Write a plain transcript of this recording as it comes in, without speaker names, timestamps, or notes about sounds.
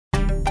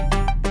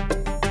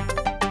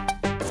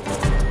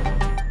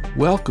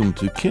Welcome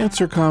to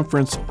Cancer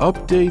Conference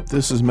Update.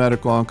 This is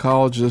medical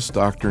oncologist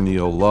Dr.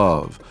 Neil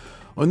Love.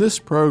 On this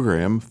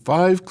program,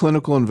 5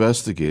 clinical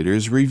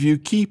investigators review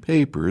key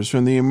papers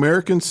from the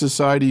American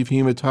Society of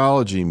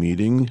Hematology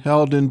meeting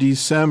held in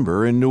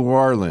December in New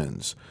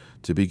Orleans.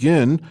 To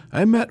begin,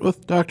 I met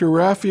with Dr.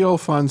 Rafael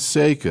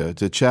Fonseca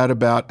to chat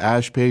about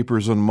ASH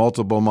papers on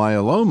multiple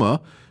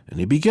myeloma, and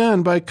he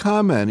began by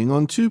commenting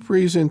on 2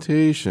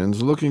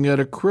 presentations looking at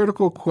a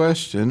critical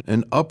question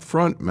in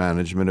upfront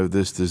management of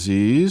this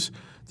disease,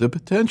 the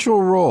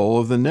potential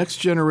role of the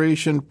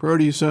next-generation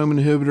proteasome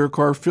inhibitor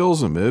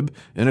carfilzomib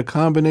in a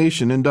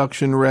combination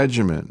induction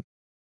regimen.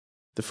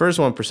 The first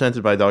one,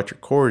 presented by Dr.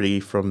 Cordy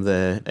from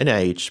the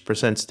NIH,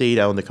 presents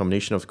data on the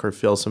combination of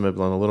carfilzomib,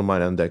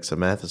 lenalidomide, and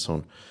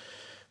dexamethasone,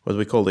 what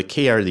we call the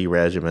KRD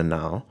regimen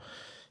now.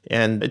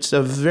 And it's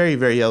a very,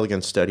 very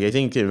elegant study. I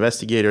think the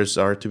investigators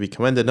are to be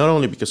commended not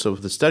only because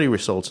of the study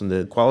results and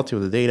the quality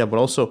of the data, but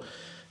also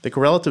the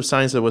correlative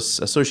science that was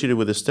associated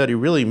with the study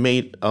really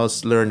made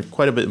us learn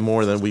quite a bit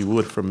more than we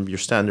would from your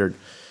standard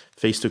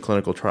phase 2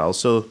 clinical trials.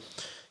 So,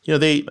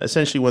 they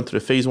essentially went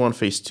through the phase 1,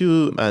 phase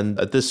 2, and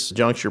at this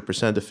juncture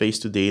present the phase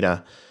 2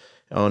 data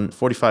on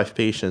 45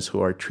 patients who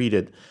are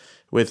treated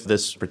with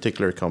this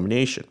particular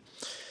combination.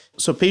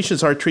 So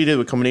patients are treated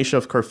with a combination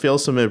of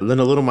carfilzomib,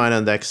 lenalidomide,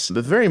 and dex,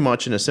 but very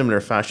much in a similar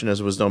fashion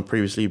as was done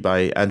previously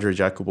by Andrzej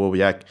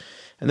Jakubowiak.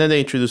 And then they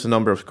introduced a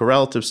number of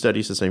correlative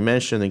studies, as I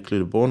mentioned,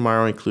 include bone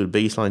marrow, include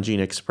baseline gene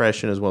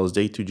expression, as well as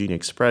day 2 gene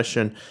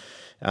expression,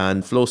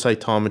 and flow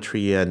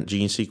cytometry and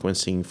gene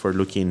sequencing for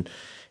looking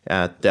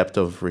at depth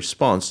of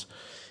response.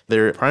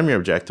 Their primary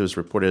objectives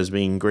reported as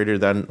being greater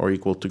than or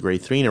equal to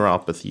grade 3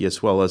 neuropathy,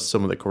 as well as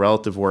some of the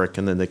correlative work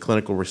and then the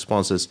clinical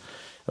responses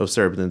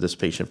observed in this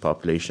patient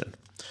population.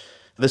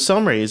 The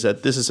summary is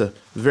that this is a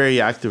very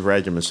active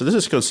regimen. So this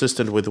is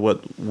consistent with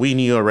what we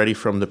knew already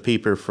from the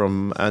paper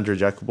from Andrzej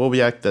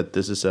Jakubowiak, that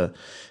this is a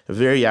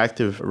very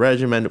active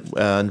regimen.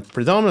 And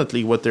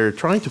predominantly what they're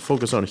trying to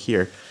focus on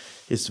here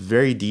is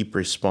very deep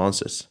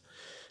responses.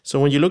 So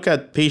when you look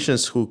at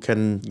patients who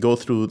can go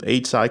through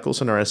 8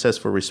 cycles and are assessed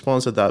for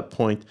response at that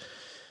point,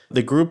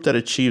 the group that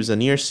achieves a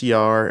near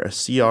CR, a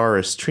CR,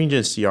 a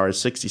stringent CR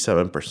is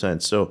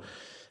 67%. So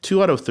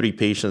 2 out of 3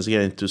 patients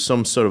get into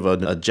some sort of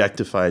an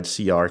objectified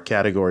CR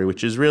category,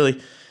 which is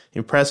really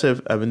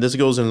impressive. I mean, this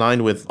goes in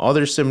line with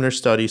other similar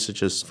studies,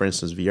 such as, for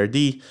instance,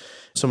 VRD,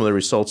 some of the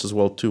results as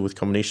well, too, with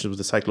combinations with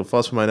the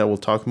cyclophosphamide that we'll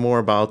talk more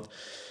about.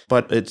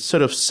 But it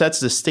sort of sets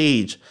the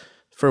stage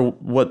for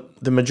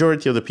what the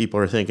majority of the people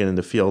are thinking in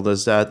the field,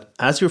 is that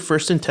as your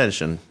first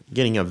intention,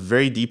 getting a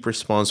very deep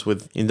response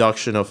with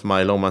induction of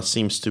myeloma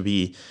seems to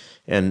be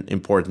an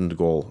important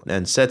goal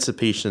and sets the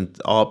patient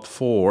up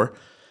for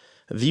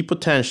the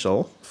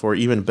potential for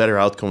even better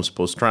outcomes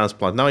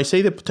post-transplant. Now, I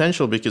say the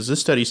potential because these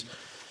studies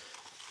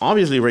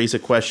obviously raise a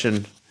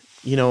question,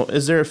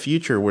 is there a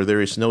future where there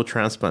is no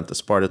transplant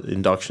as part of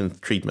induction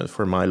treatment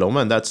for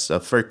myeloma? And that's a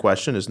fair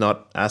question. It's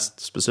not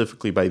asked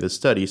specifically by the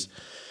studies.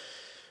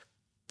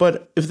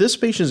 But if this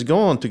patients go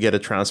on to get a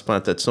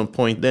transplant at some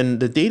point, then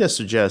the data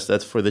suggests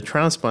that for the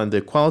transplant,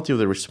 the quality of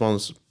the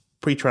response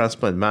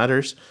pre-transplant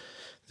matters.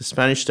 The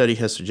Spanish study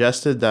has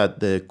suggested that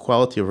the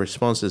quality of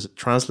responses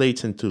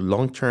translates into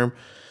long-term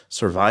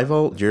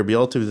survival,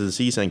 durability of the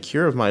disease, and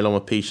cure of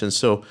myeloma patients.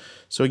 So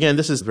again,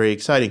 this is very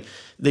exciting.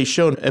 They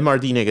showed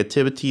MRD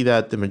negativity,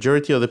 that the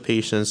majority of the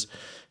patients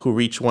who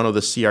reach one of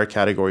the CR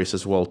categories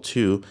as well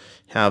too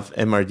have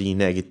MRD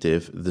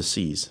negative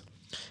disease.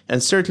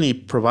 And certainly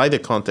provide the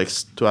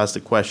context to ask the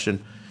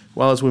question,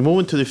 well, as we move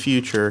into the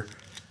future,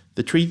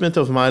 the treatment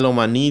of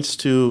myeloma needs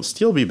to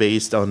still be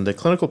based on the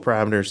clinical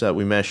parameters that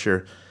we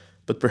measure,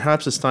 but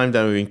perhaps it's time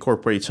that we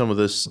incorporate some of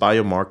these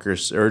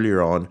biomarkers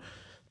earlier on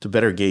to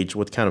better gauge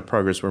what kind of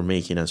progress we're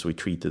making as we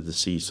treat the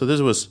disease. So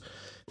this was,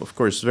 of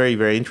course, very,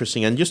 very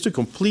interesting. And just to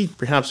complete,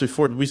 perhaps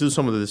before we do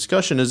some of the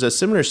discussion, is a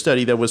similar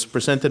study that was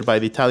presented by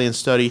the Italian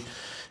study.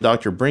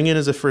 Dr. Bringen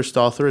is the first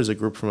author, is a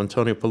group from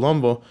Antonio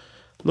Palombo,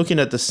 looking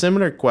at the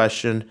similar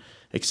question,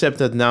 except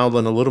that now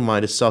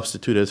lenalidomide is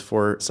substituted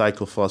for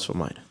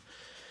cyclophosphamide.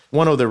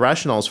 One of the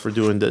rationales for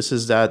doing this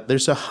is that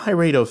there's a high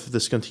rate of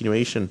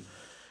discontinuation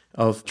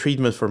of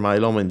treatment for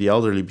myeloma in the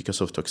elderly because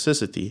of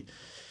toxicity.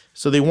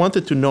 So they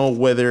wanted to know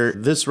whether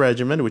this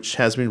regimen, which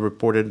has been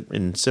reported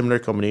in similar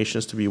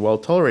combinations to be well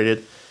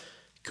tolerated,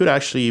 could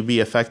actually be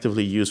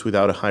effectively used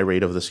without a high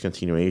rate of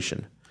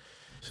discontinuation.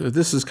 So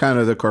this is kind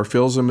of the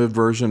carfilzomib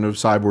version of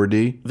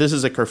CyBorD? This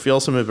is a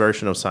carfilzomib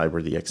version of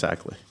CyBorD,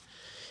 exactly.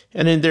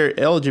 And in their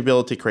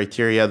eligibility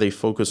criteria, they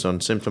focus on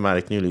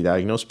symptomatic newly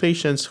diagnosed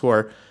patients who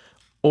are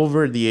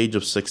over the age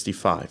of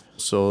 65.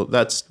 So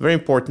that's very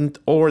important,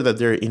 or that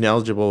they're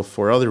ineligible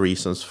for other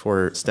reasons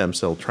for stem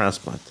cell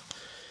transplant.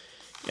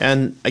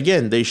 And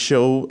again, they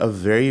show a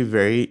very,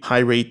 very high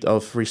rate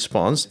of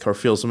response.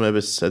 Carfilzomib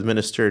is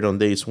administered on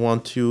days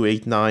 1, 2,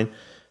 8, 9,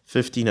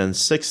 15, and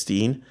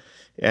 16.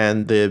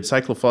 And the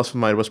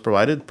cyclophosphamide was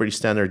provided, pretty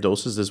standard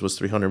doses. This was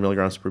 300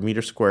 milligrams per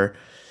meter square.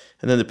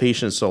 And then the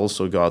patients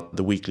also got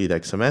the weekly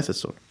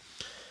dexamethasone.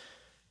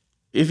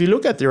 If you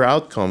look at their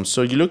outcomes,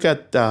 so you look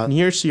at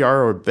near CR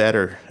or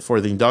better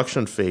for the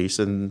induction phase,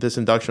 and this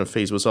induction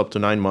phase was up to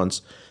 9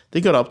 months, they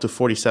got up to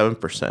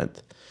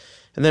 47%.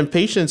 And then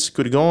patients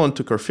could go on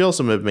to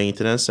carfilzomib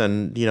maintenance,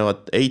 and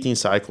at 18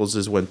 cycles,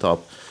 this went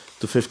up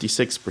to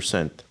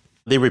 56%.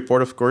 They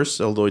report, of course,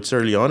 although it's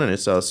early on and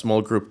it's a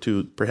small group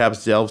to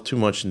perhaps delve too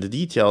much into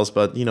details,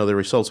 but the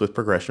results with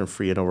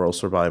progression-free and overall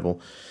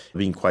survival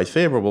being quite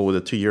favorable with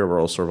a 2-year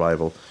overall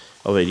survival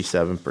of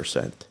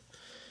 87%.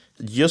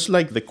 Just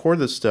like the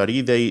Corda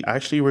study, they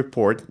actually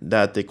report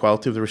that the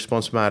quality of the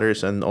response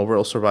matters, and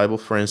overall survival,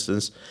 for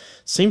instance,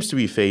 seems to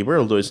be favored,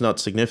 although it's not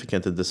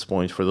significant at this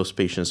point for those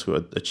patients who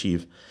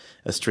achieve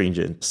a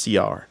stringent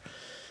CR.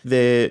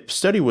 The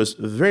study was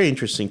very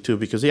interesting too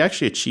because they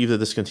actually achieved a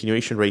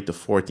discontinuation rate of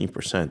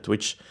 14%,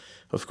 which,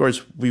 of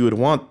course, we would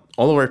want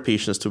all of our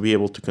patients to be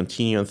able to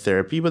continue on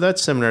therapy, but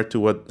that's similar to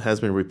what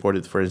has been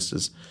reported, for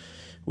instance,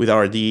 with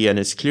RD, and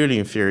it's clearly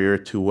inferior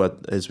to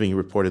what is being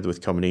reported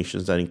with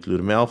combinations that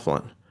include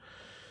melphalan.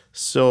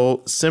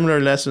 So similar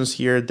lessons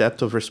here,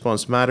 depth of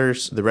response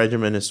matters, the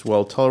regimen is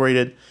well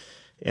tolerated,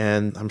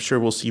 and I'm sure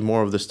we'll see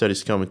more of the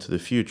studies come into the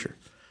future.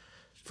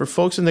 For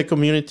folks in the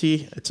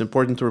community, it's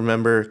important to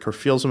remember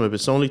carfilzomib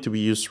is only to be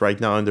used right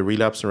now in the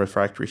relapse and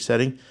refractory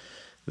setting.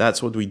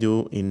 That's what we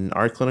do in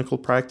our clinical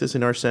practice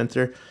in our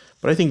center.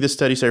 But I think the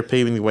studies are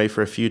paving the way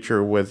for a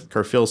future with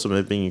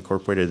carfilzomib being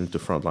incorporated into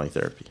frontline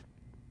therapy.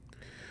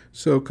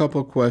 So a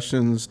couple of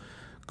questions.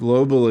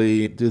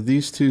 Globally, did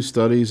these two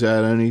studies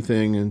add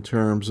anything in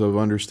terms of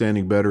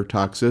understanding better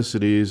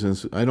toxicities?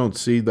 And I don't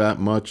see that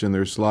much in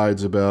their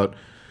slides about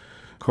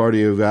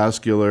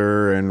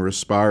cardiovascular and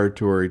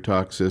respiratory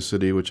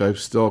toxicity, which I'm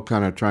still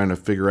kind of trying to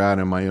figure out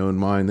in my own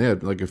mind. They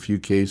had like a few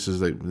cases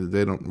that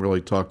they don't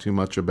really talk too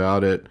much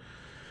about it.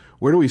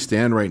 Where do we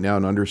stand right now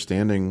in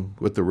understanding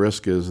what the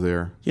risk is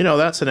there?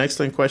 That's an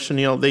excellent question,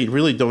 Neil. They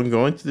really don't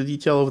go into the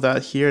detail of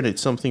that here, and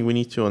it's something we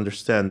need to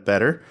understand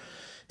better.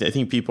 I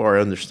think people are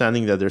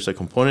understanding that there's a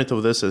component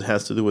of this that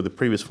has to do with the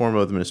previous form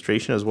of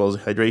administration as well as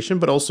hydration,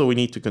 but also we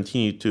need to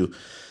continue to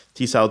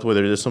tease out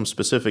whether there's some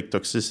specific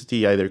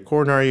toxicity, either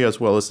coronary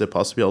as well as the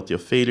possibility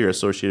of failure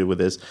associated with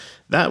this.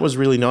 That was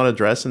really not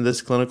addressed in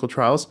this clinical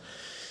trials.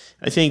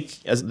 I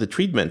think as the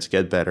treatments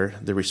get better,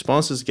 the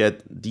responses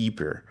get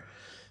deeper,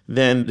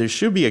 then there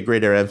should be a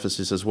greater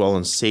emphasis as well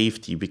on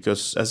safety,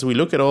 because as we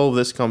look at all of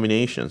these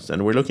combinations,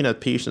 and we're looking at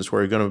patients who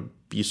are going to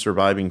be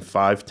surviving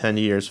 5, 10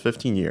 years,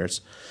 15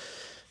 years,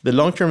 the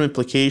long-term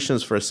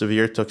implications for a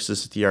severe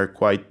toxicity are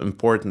quite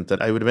important.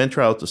 And I would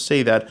venture out to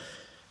say that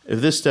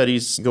if these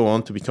studies go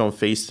on to become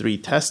phase 3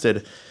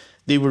 tested,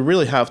 they would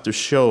really have to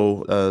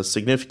show a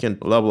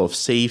significant level of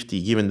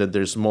safety, given that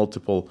there's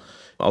multiple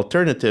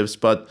alternatives.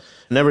 But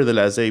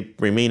nevertheless, they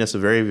remain as a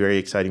very, very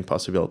exciting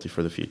possibility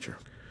for the future.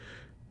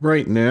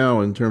 Right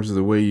now, in terms of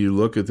the way you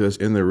look at this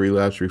in the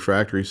relapse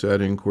refractory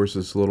setting, of course,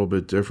 it's a little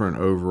bit different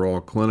overall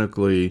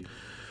clinically.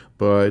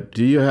 But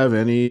do you have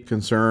any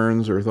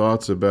concerns or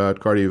thoughts about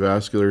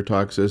cardiovascular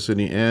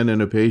toxicity? And in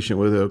a patient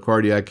with a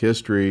cardiac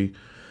history,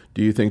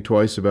 do you think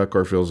twice about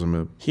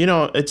carfilzomib?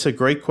 It's a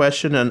great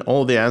question, and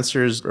all the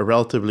answers are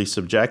relatively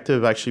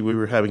subjective. Actually, we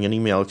were having an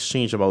email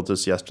exchange about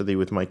this yesterday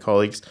with my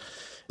colleagues.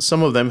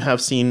 Some of them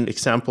have seen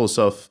examples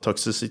of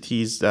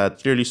toxicities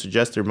that clearly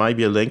suggest there might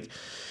be a link.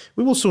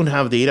 We will soon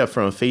have data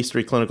from a phase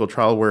 3 clinical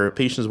trial where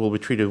patients will be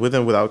treated with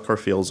and without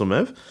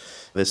carfilzomib,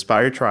 the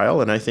Aspire trial,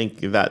 and I think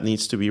that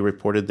needs to be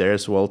reported there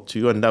as well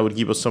too, and that would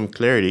give us some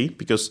clarity,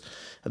 because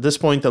at this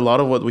point, a lot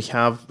of what we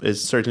have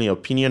is certainly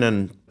opinion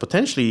and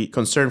potentially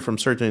concern from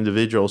certain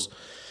individuals.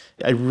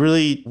 I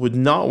really would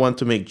not want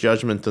to make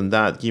judgment on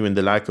that, given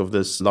the lack of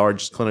this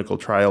large clinical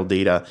trial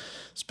data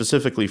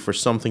specifically for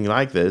something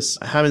like this.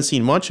 I haven't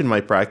seen much in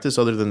my practice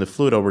other than the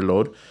fluid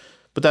overload,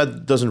 but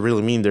that doesn't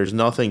really mean there's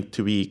nothing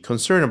to be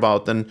concerned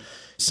about. And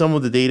some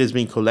of the data is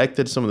being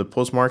collected, some of the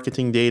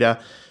post-marketing data,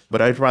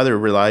 but I'd rather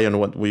rely on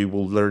what we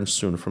will learn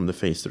soon from the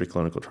phase 3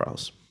 clinical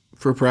trials.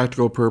 For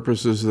practical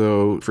purposes,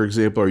 though, for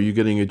example, are you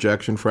getting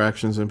ejection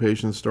fractions in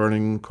patients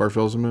starting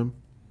carfilzomib?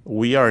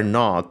 We are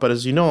not, but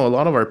as you know, a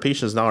lot of our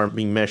patients now are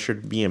being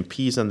measured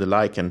BMPs and the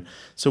like, and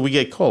so we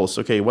get calls.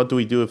 Okay, what do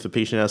we do if the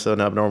patient has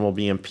an abnormal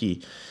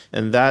BMP?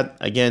 And that,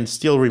 again,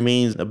 still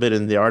remains a bit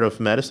in the art of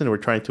medicine. We're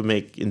trying to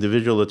make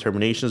individual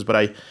determinations, but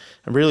I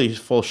really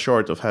fall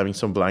short of having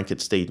some blanket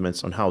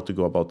statements on how to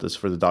go about this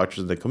for the doctors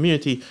in the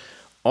community,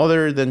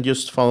 other than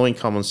just following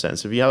common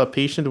sense. If you have a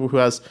patient who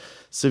has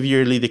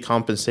severely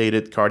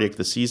decompensated cardiac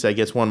disease, I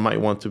guess one might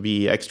want to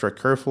be extra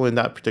careful in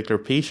that particular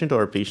patient,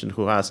 or a patient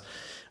who has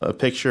a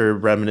picture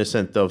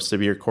reminiscent of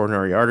severe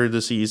coronary artery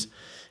disease.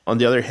 On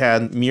the other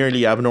hand,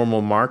 merely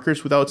abnormal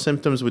markers without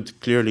symptoms would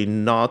clearly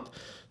not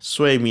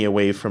sway me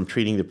away from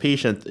treating the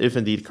patient if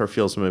indeed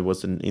carfilzomib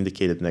was an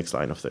indicated next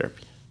line of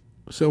therapy.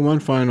 So one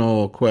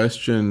final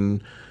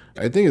question.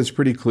 I think it's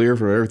pretty clear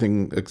from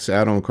everything that's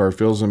out on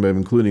carfilzomib,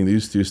 including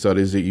these two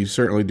studies, that you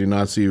certainly do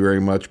not see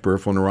very much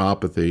peripheral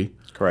neuropathy.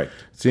 Correct.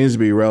 It seems to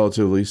be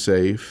relatively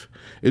safe.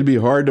 It'd be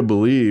hard to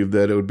believe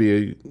that it would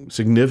be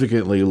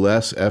significantly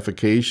less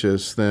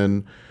efficacious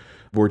than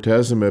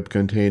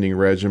bortezomib-containing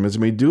regimens. I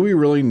mean, do we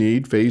really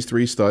need phase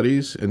 3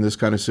 studies in this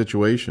kind of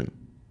situation?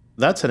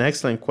 That's an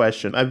excellent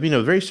question. I've been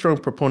a very strong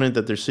proponent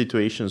that there's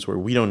situations where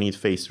we don't need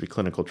phase 3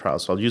 clinical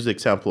trials. So I'll use the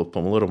example of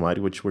pomalidomide,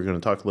 which we're going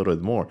to talk a little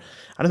bit more.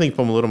 I don't think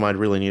pomalidomide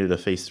really needed a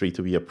phase 3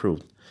 to be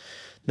approved.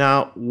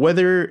 Now,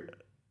 whether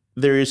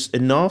there is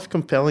enough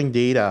compelling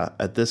data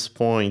at this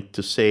point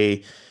to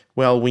say,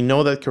 well, we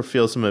know that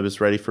carfilzomib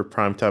is ready for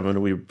prime time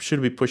and we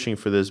should be pushing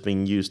for this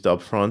being used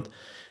up front,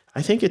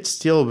 I think it's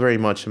still very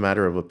much a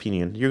matter of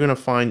opinion. You're going to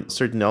find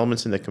certain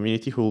elements in the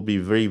community who will be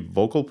very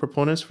vocal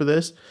proponents for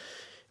this.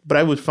 But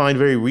I would find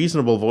very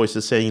reasonable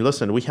voices saying,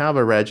 listen, we have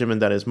a regimen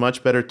that is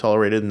much better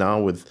tolerated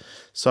now with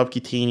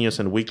subcutaneous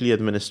and weekly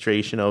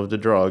administration of the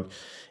drug.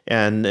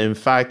 And in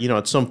fact,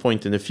 at some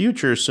point in the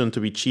future, soon to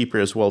be cheaper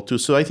as well, too.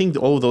 So I think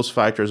all of those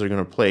factors are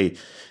going to play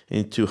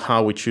into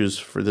how we choose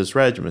for this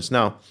regimen.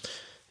 Now,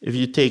 if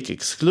you take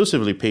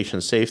exclusively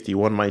patient safety,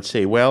 one might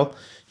say, well,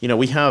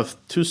 we have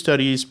 2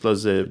 studies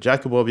plus the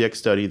Jacoboviak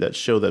study that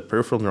show that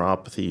peripheral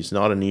neuropathy is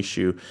not an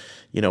issue.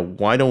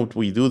 Why don't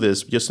we do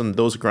this just on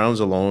those grounds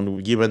alone,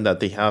 given that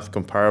they have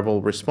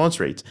comparable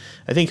response rates?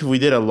 I think if we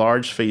did a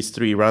large phase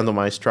 3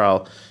 randomized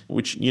trial,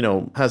 which,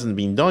 hasn't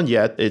been done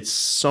yet, it's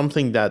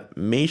something that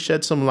may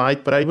shed some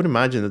light, but I would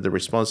imagine that the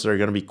responses are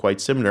going to be quite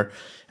similar.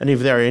 And if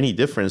there are any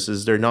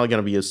differences, they're not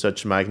going to be of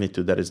such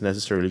magnitude that is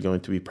necessarily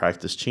going to be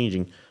practice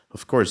changing.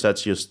 Of course,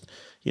 that's just,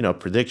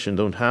 prediction,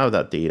 don't have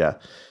that data.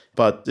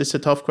 But it's a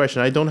tough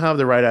question. I don't have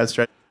the right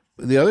answer.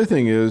 The other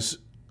thing is,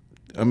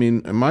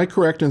 am I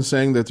correct in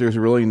saying that there's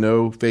really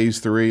no phase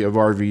 3 of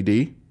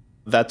RVD?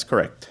 That's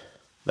correct.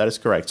 That is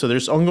correct. So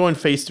there's ongoing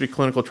phase 3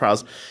 clinical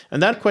trials.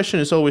 And that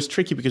question is always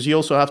tricky because you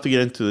also have to get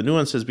into the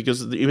nuances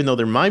because even though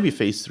there might be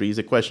phase 3s,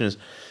 the question is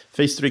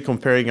phase 3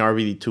 comparing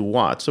RVD to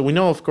what? So we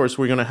know, of course,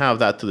 we're going to have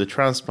that to the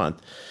transplant.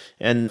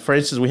 And for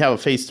instance, we have a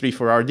phase 3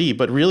 for RD,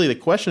 but really the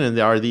question in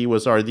the RD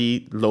was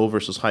RD low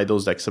versus high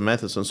dose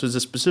dexamethasone. So it's a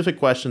specific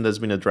question that's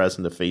been addressed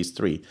in the phase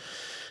 3.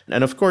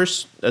 And of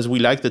course, as we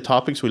like the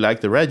topics, we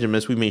like the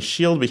regimens, we may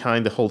shield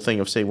behind the whole thing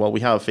of saying, well,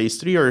 we have a phase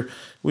 3, or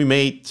we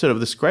may sort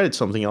of discredit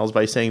something else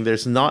by saying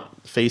there's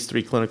not phase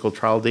 3 clinical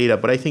trial data.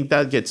 But I think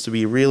that gets to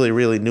be really,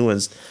 really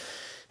nuanced.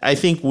 I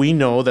think we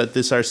know that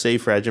these are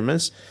safe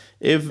regimens.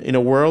 If in a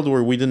world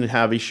where we didn't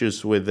have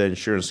issues with the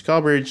insurance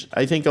coverage,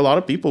 I think a lot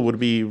of people would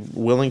be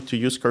willing to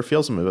use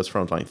carfilzomib as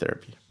frontline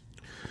therapy.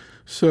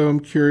 So I'm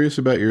curious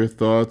about your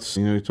thoughts,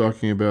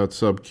 talking about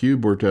sub-Q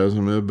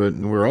bortezomib, but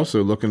we're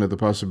also looking at the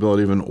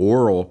possibility of an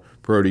oral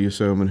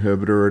proteasome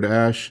inhibitor. At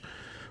ASH,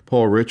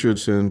 Paul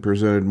Richardson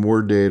presented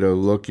more data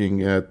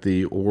looking at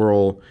the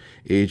oral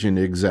agent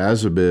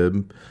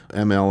ixazomib,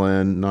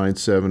 MLN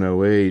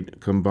 9708,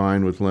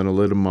 combined with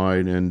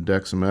lenalidomide and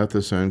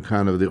dexamethasone,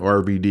 kind of the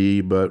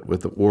RVD, but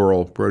with the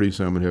oral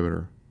proteasome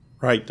inhibitor.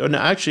 Right. And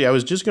actually, I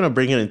was just going to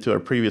bring it into our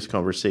previous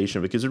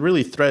conversation because it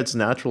really threads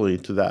naturally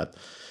into that.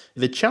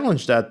 The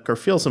challenge that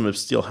carfilzomib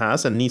still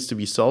has and needs to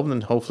be solved,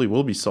 and hopefully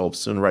will be solved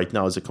soon right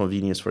now, is the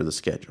convenience for the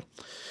schedule.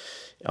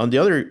 On the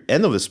other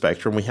end of the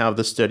spectrum, we have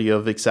the study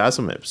of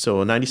ixazomib.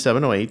 So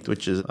 9708,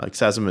 which is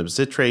ixazomib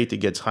citrate, it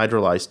gets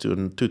hydrolyzed to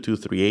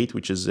 2238,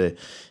 which is a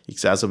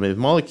ixazomib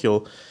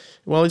molecule.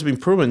 Well, it's been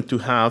proven to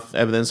have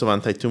evidence of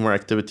anti-tumor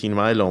activity in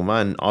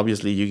myeloma, and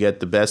obviously you get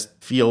the best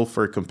feel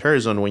for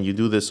comparison when you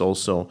do this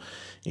also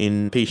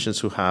in patients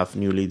who have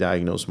newly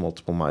diagnosed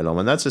multiple myeloma.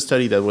 And that's a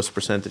study that was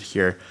presented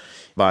here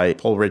by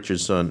Paul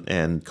Richardson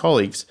and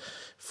colleagues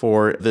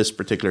for this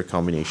particular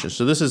combination.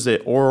 So this is the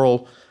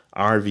oral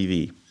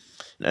RVD.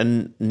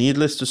 And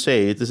needless to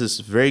say, this is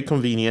very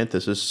convenient.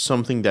 This is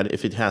something that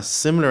if it has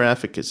similar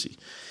efficacy,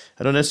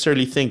 I don't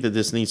necessarily think that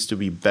this needs to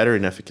be better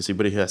in efficacy,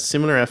 but it has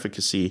similar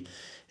efficacy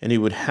and it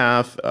would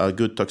have a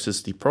good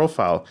toxicity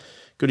profile,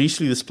 could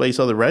easily displace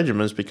other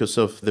regimens because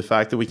of the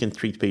fact that we can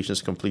treat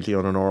patients completely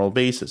on an oral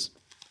basis.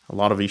 A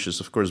lot of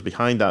issues, of course,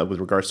 behind that with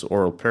regards to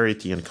oral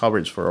parity and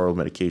coverage for oral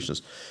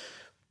medications.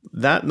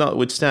 That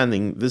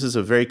notwithstanding, this is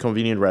a very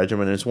convenient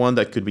regimen, and it's one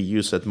that could be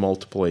used at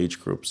multiple age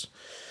groups.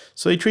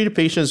 So they treated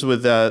patients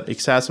with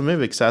ixazomib.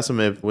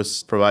 Ixazomib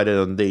was provided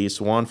on days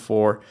 1,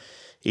 4,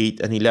 8,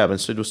 and 11.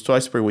 So it was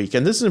twice per week.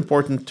 And this is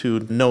important to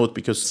note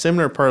because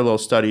similar parallel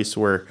studies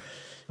where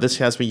this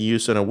has been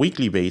used on a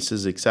weekly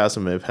basis,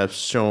 ixazomib, have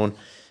shown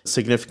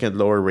significant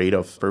lower rate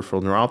of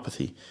peripheral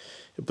neuropathy.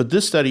 But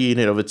this study in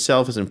and of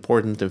itself is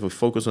important if we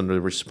focus on the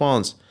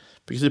response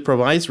because it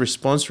provides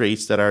response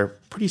rates that are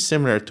pretty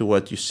similar to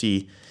what you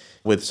see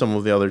with some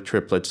of the other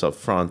triplets up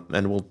front.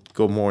 And we'll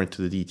go more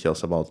into the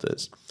details about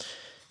this.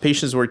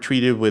 Patients were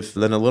treated with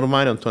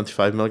lenalidomide on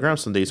 25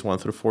 milligrams on days 1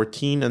 through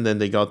 14, and then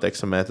they got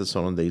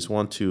dexamethasone on days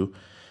 1, 2,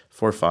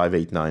 4, 5,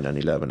 8, 9, and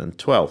 11, and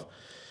 12.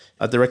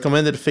 At the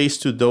recommended phase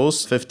 2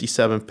 dose,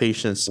 57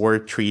 patients were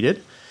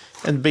treated,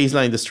 and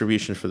baseline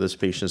distribution for these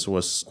patients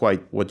was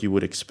quite what you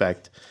would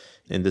expect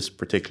in this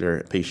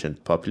particular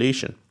patient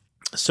population.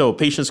 So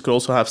patients could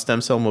also have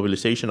stem cell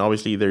mobilization.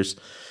 Obviously, there's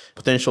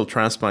potential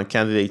transplant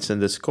candidates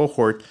in this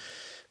cohort.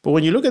 But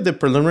when you look at the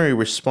preliminary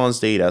response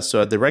data,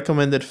 so at the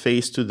recommended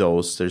phase 2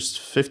 dose, there's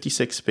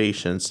 56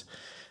 patients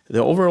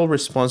the overall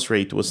response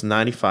rate was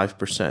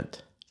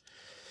 95%.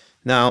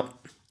 Now,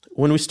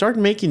 when we start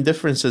making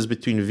differences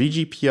between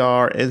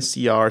VGPR,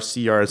 NCR,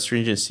 CR, and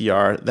stringent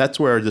CR, that's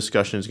where our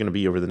discussion is going to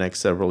be over the next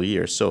several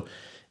years. So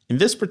in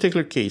this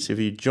particular case, if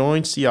you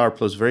join CR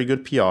plus very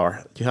good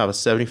PR, you have a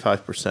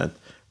 75%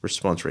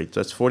 response rate.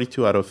 That's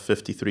 42 out of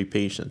 53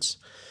 patients.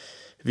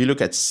 If you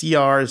look at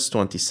CR, it's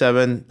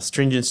 27,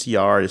 stringent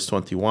CR is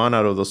 21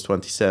 out of those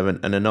 27,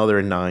 and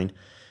another 9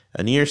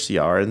 a near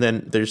CR. And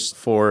then there's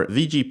for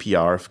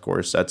VGPR, of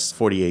course, that's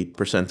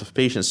 48% of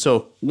patients.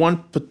 So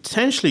one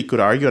potentially could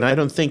argue, and I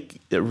don't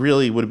think it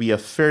really would be a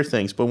fair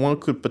thing, but one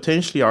could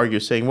potentially argue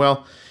saying,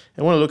 well,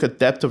 I want to look at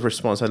depth of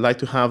response. I'd like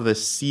to have the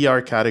CR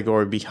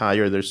category be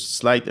higher. There's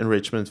slight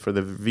enrichment for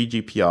the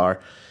VGPR.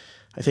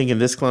 I think in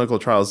this clinical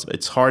trials,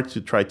 it's hard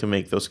to try to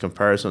make those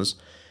comparisons.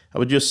 I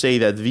would just say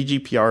that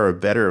VGPR are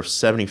better of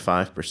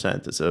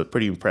 75%. It's a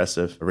pretty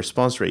impressive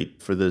response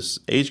rate for this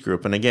age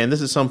group. And again,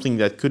 this is something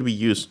that could be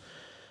used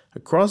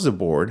across the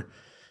board.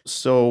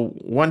 So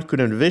one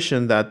could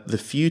envision that the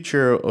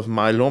future of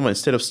myeloma,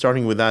 instead of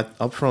starting with that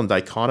upfront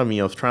dichotomy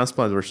of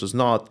transplant versus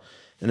not,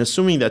 and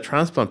assuming that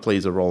transplant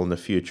plays a role in the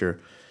future,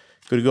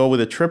 could go with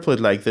a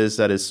triplet like this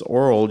that is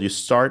oral. You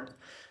start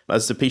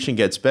as the patient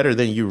gets better,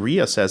 then you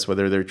reassess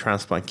whether they're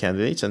transplant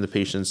candidates and the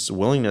patient's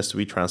willingness to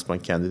be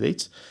transplant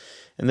candidates.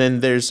 And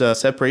then there's a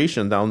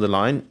separation down the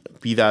line,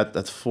 be that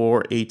at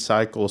 4, 8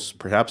 cycles,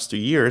 perhaps 2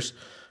 years,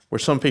 where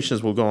some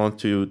patients will go on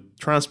to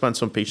transplant,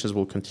 some patients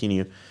will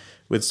continue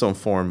with some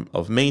form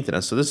of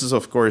maintenance. So this is,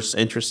 of course,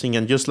 interesting.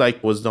 And just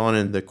like was done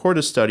in the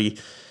Cordis study,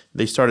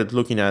 they started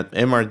looking at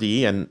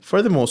MRD, and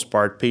for the most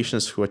part,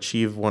 patients who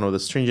achieve one of the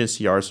stringent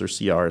CRs or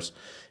CRs,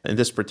 in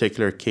this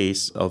particular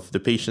case of the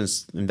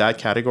patients in that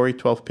category,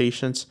 12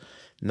 patients,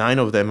 9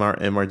 of them are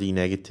MRD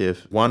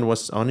negative, 1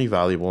 was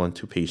unevaluable, and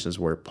 2 patients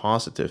were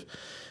positive.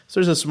 So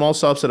there's a small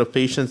subset of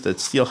patients that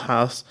still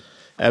has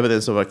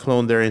evidence of a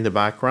clone there in the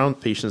background,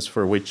 patients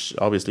for which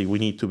obviously we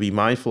need to be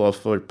mindful of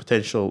for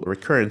potential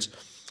recurrence.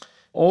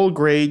 All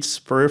grades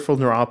peripheral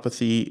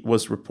neuropathy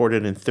was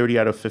reported in 30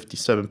 out of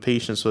 57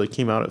 patients, so they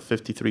came out at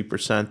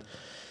 53%.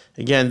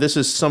 Again, this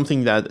is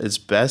something that is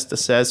best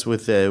assessed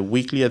with the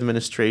weekly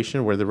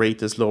administration where the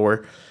rate is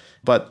lower.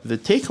 But the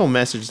take-home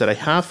message that I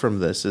have from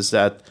this is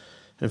that,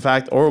 in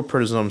fact, oral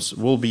proteasomes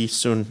will be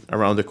soon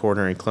around the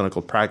corner in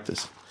clinical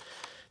practice.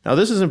 Now,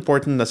 this is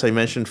important, as I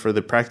mentioned, for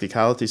the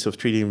practicalities of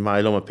treating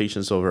myeloma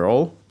patients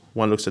overall.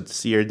 One looks at the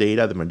CR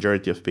data. The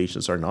majority of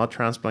patients are not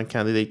transplant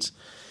candidates,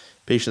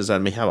 patients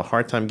that may have a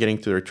hard time getting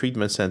to their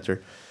treatment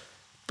center.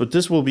 But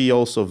this will be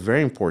also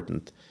very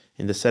important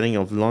in the setting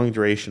of long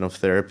duration of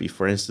therapy,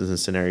 for instance, in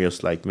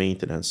scenarios like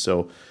maintenance.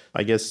 So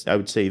I guess I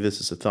would say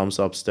this is a thumbs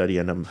up study,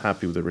 and I'm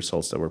happy with the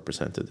results that were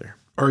presented there.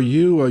 Are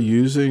you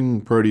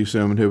using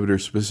proteasome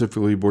inhibitors,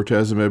 specifically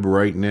bortezomib,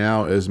 right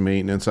now as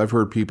maintenance? I've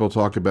heard people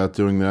talk about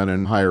doing that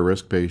in higher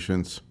risk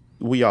patients.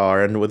 We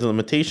are, and with the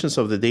limitations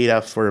of the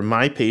data for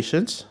my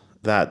patients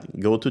that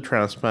go to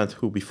transplant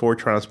who before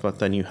transplant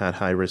then you had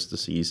high risk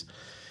disease,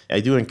 I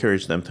do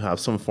encourage them to have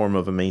some form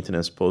of a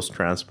maintenance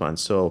post-transplant.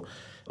 So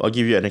I'll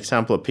give you an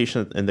example. A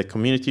patient in the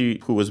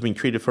community who was being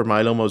treated for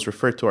myeloma was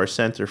referred to our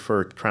center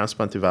for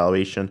transplant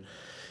evaluation.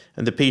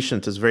 And the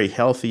patient is very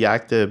healthy,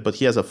 active, but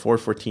he has a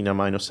 414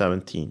 amino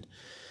 17.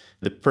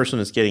 The person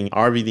is getting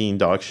RVD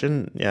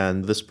induction,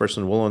 and this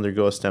person will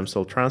undergo a stem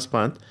cell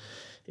transplant.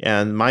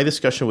 And my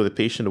discussion with the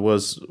patient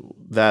was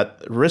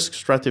that risk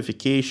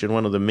stratification,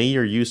 one of the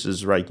major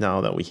uses right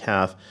now that we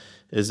have,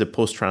 is the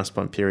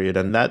post-transplant period.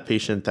 And that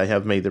patient, I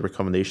have made the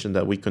recommendation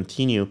that we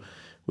continue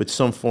with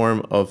some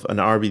form of an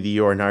RVD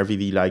or an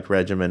RVD-like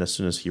regimen as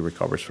soon as he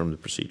recovers from the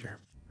procedure.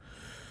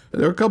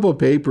 There are a couple of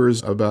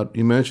papers about,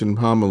 you mentioned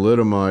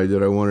pomalidomide,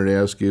 that I wanted to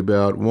ask you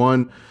about.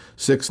 One,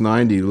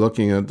 690,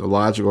 looking at the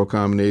logical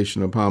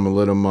combination of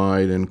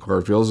pomalidomide and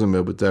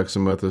carfilzomib with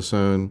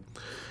dexamethasone.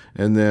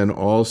 And then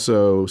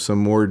also some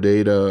more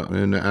data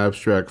in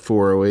abstract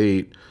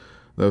 408,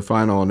 the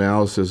final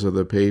analysis of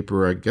the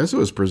paper. I guess it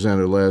was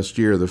presented last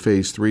year, the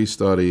phase 3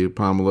 study of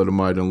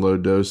pomalidomide and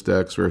low-dose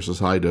dex versus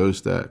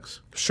high-dose dex.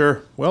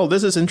 Sure. Well,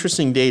 this is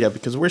interesting data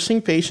because we're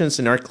seeing patients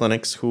in our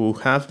clinics who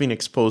have been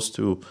exposed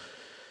to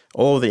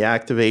all of the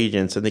active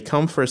agents, and they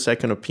come for a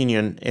second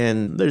opinion,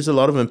 and there's a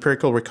lot of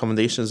empirical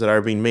recommendations that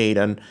are being made,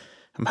 and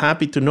I'm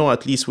happy to know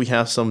at least we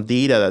have some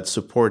data that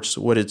supports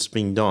what it's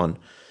being done.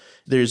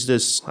 There's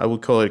this, I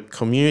would call it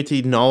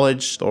community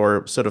knowledge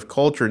or sort of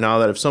culture now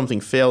that if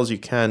something fails, you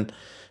can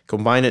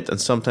combine it and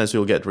sometimes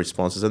you'll get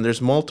responses. And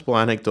there's multiple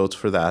anecdotes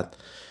for that.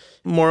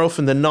 More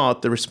often than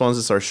not, the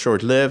responses are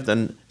short-lived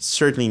and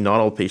certainly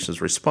not all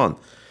patients respond.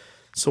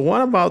 So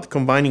what about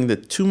combining the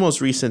 2 most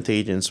recent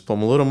agents,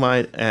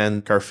 pomalidomide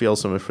and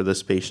carfilzomib for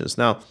these patients?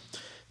 Now,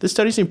 this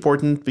study is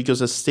important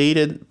because as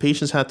stated,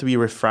 patients had to be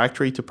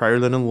refractory to prior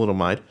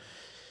lenalidomide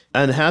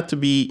and had to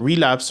be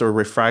relapsed or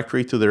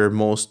refractory to their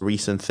most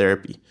recent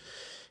therapy.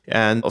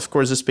 And of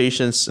course, these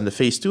patients in the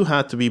phase 2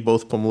 had to be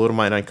both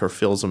pomalidomide and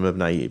carfilzomib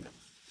naive.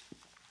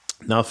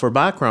 Now, for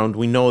background,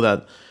 we know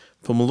that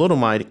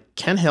pomalidomide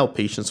can help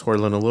patients who are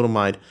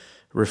lenalidomide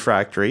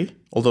refractory,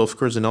 although of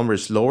course the number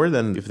is lower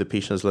than if the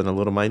patient is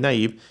lenalidomide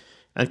naive.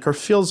 And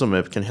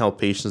carfilzomib can help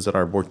patients that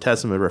are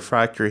bortezomib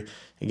refractory,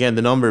 again,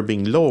 the number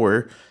being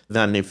lower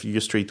than if you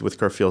just treat with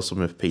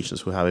carfilzomib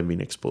patients who haven't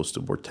been exposed to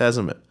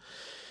bortezomib.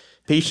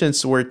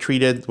 Patients were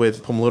treated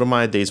with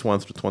pomalidomide days 1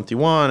 through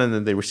 21, and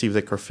then they received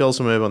the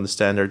carfilzomib on the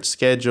standard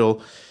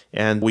schedule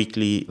and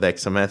weekly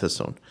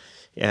dexamethasone.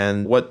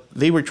 And what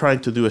they were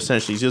trying to do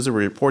essentially is just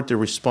report the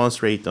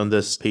response rate on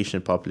this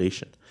patient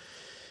population.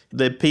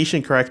 The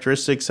patient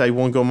characteristics, I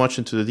won't go much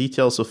into the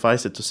details,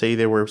 suffice it to say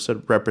they were sort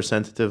of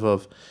representative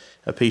of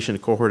a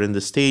patient cohort in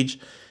this stage.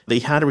 They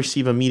had to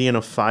receive a median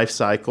of 5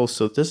 cycles,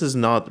 so this is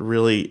not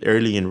really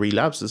early in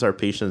relapse. These are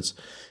patients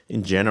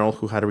in general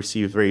who had to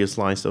receive various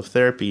lines of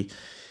therapy.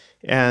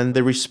 And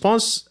the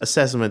response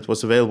assessment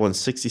was available in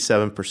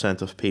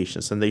 67% of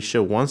patients, and they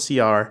show 1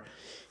 CR,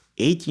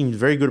 18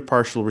 very good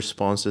partial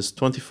responses,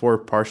 24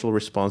 partial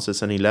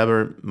responses, and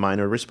 11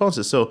 minor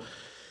responses. So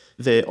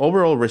the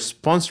overall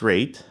response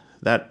rate,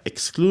 that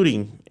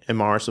excluding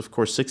MRs, of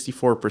course,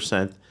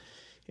 64%,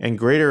 and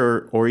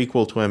greater or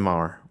equal to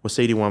MR was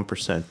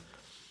 81%.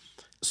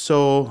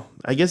 So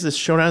I guess the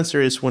short answer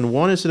is when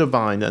one is in a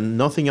bind and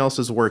nothing else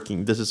is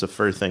working, this is a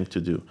fair thing to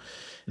do.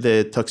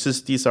 The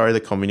toxicities are the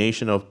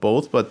combination of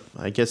both, but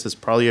I guess it's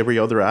probably every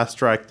other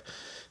abstract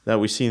that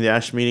we see in the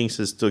ASH meetings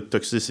is the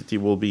toxicity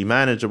will be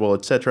manageable,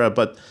 etc.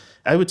 But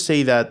I would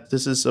say that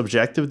this is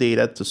objective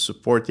data to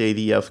support the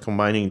idea of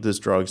combining these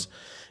drugs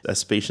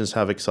as patients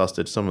have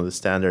exhausted some of the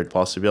standard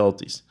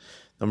possibilities.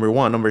 Number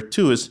one. Number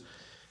two is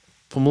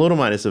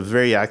pomalidomide is a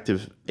very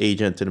active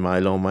agent in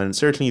myeloma, and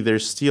certainly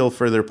there's still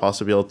further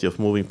possibility of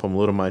moving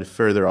pomalidomide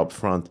further up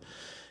front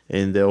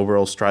in the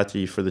overall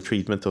strategy for the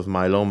treatment of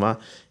myeloma.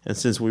 And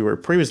since we were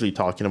previously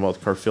talking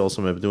about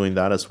carfilzomib doing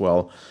that as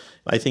well,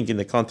 I think in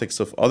the context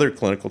of other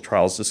clinical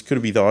trials, this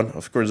could be done.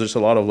 Of course, there's a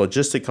lot of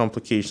logistic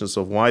complications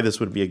of why this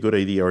would be a good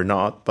idea or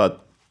not,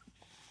 but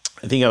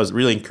I think I was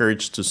really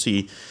encouraged to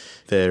see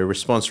the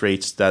response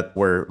rates that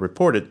were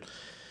reported.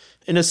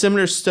 In a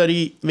similar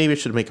study, maybe I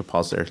should make a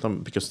pause there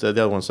because the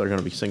other ones are going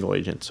to be single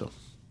agent. So,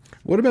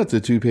 what about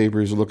the 2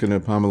 papers looking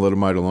at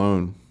pomalidomide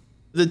alone?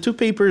 The 2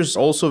 papers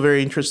also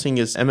very interesting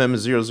is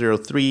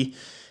MM003,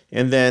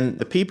 and then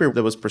the paper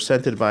that was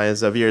presented by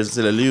Xavier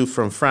Zelalou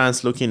from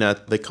France looking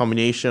at the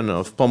combination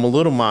of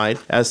pomalidomide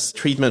as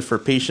treatment for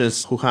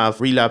patients who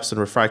have relapsed and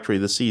refractory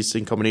disease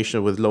in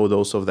combination with low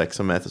dose of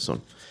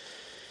dexamethasone.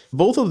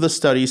 Both of the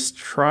studies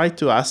try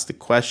to ask the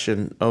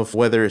question of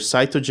whether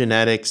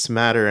cytogenetics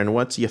matter and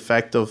what's the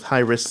effect of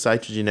high-risk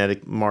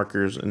cytogenetic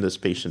markers in this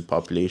patient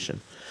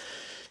population.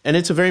 And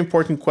it's a very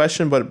important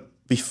question, but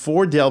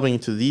before delving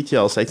into the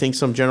details, I think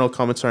some general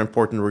comments are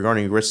important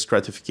regarding risk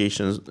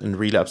stratification in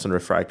relapse and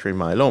refractory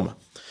myeloma.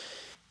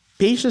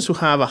 Patients who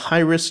have a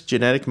high-risk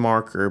genetic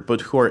marker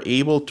but who are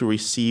able to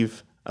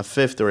receive a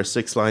 5th or a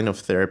 6th line of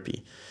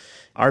therapy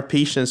are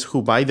patients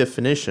who, by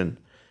definition,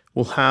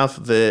 will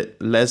have the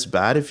less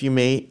bad, if you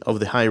may, of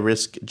the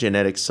high-risk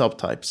genetic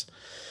subtypes.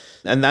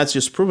 And that's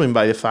just proven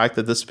by the fact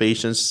that these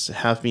patients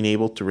have been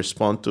able to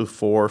respond to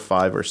 4,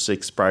 5, or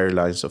 6 prior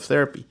lines of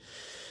therapy.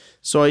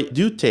 So I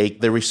do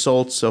take the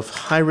results of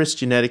high-risk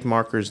genetic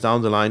markers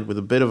down the line with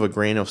a bit of a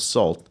grain of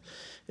salt.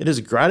 It is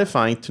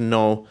gratifying to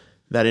know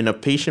that in a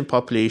patient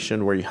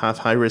population where you have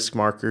high-risk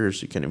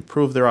markers, you can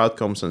improve their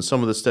outcomes, and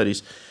some of the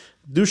studies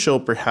do show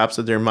perhaps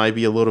that there might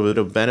be a little bit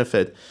of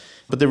benefit.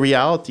 But the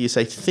reality is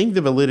I think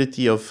the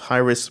validity of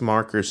high-risk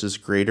markers is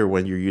greater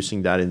when you're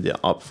using that in the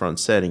upfront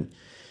setting.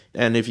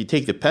 And if you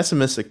take the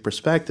pessimistic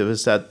perspective,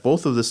 is that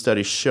both of the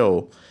studies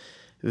show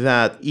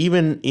that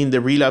even in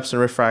the relapse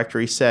and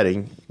refractory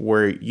setting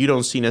where you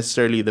don't see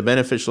necessarily the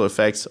beneficial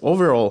effects,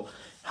 overall,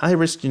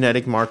 high-risk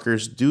genetic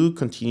markers do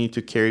continue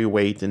to carry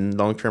weight in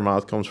long-term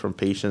outcomes from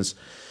patients.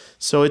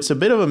 So it's a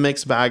bit of a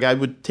mixed bag. I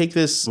would take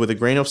this with a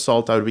grain of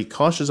salt. I would be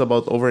cautious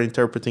about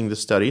overinterpreting the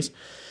studies.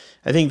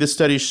 I think the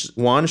studies,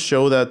 one,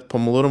 show that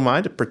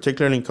pomalidomide,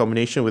 particularly in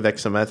combination with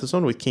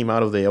dexamethasone, which came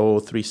out of the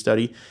 003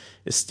 study,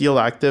 is still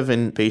active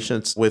in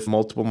patients with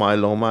multiple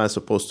myeloma as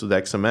opposed to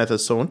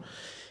dexamethasone.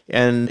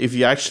 And if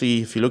you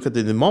look at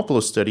the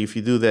Dimopoulos study, if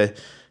you do the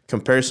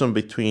comparison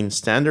between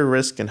standard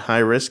risk and high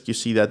risk, you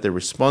see that the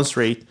response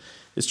rate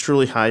is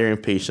truly higher in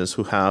patients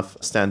who have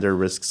standard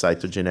risk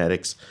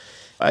cytogenetics.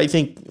 I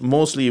think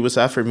mostly it was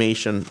a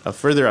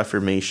further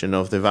affirmation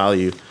of the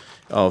value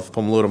of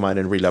pomalidomide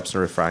in relapsed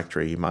and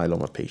refractory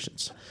myeloma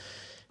patients.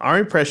 Our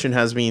impression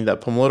has been that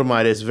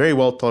pomalidomide is very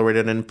well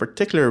tolerated, and in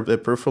particular, the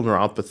peripheral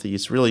neuropathy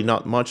is really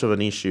not much of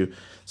an issue,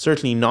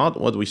 certainly not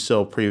what we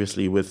saw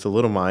previously with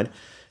thalidomide,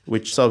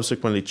 which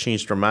subsequently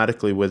changed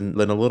dramatically when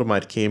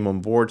lenalidomide came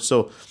on board.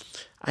 So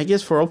I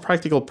guess for all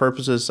practical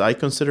purposes, I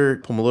consider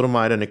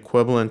pomalidomide an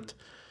equivalent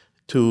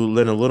to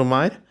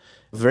lenalidomide.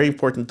 Very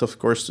important, of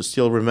course, to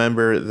still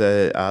remember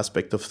the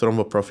aspect of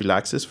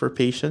thromboprophylaxis for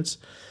patients.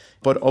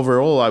 But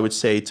overall, I would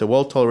say it's a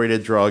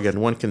well-tolerated drug,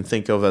 and one can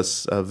think of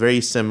as a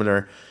very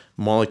similar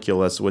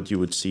molecule as what you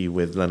would see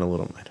with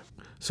lenalidomide.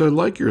 So I'd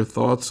like your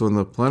thoughts on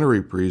the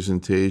plenary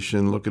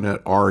presentation looking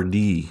at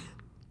RD.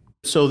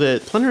 So the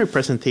plenary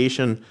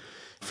presentation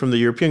from the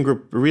European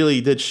group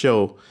really did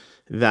show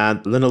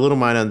that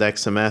lenalidomide and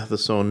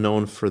dexamethasone,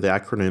 known for the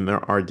acronym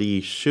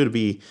RD, should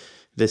be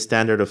the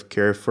standard of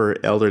care for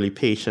elderly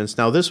patients.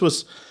 Now, this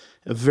was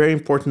a very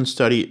important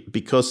study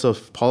because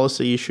of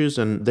policy issues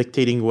and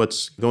dictating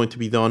what's going to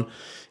be done,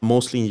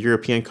 mostly in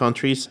European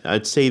countries.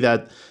 I'd say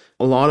that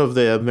a lot of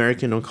the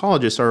American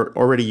oncologists are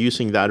already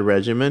using that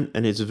regimen,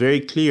 and it's very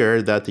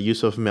clear that the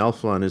use of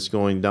melphalan is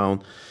going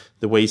down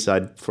the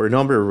wayside for a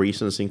number of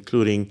reasons,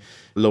 including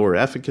lower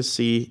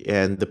efficacy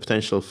and the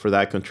potential for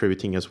that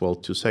contributing as well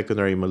to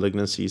secondary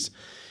malignancies.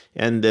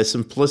 And the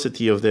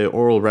simplicity of the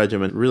oral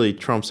regimen really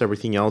trumps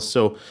everything else.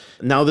 So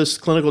now this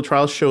clinical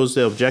trial shows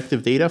the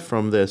objective data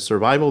from the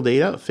survival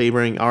data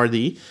favoring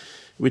RD,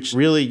 which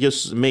really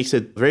just makes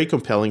it very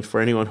compelling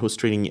for anyone who's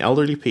treating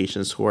elderly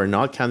patients who are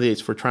not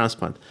candidates for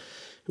transplant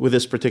with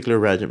this particular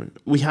regimen.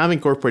 We have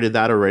incorporated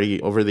that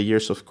already over the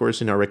years, of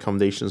course, in our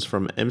recommendations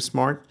from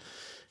MSMART.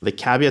 The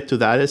caveat to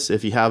that is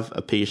if you have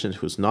a patient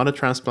who's not a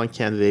transplant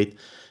candidate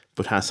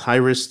but has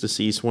high-risk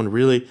disease, one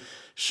really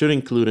should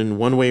include in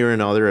one way or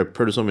another a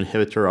proteasome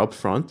inhibitor up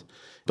front.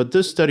 But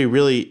this study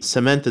really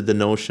cemented the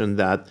notion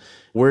that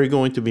we're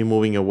going to be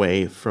moving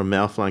away from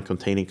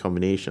melphalan-containing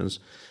combinations.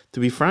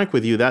 To be frank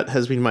with you, that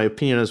has been my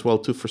opinion as well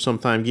too for some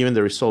time, given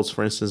the results,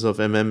 for instance, of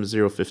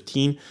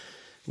MM015,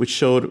 which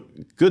showed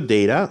good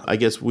data. I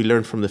guess we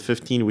learned from the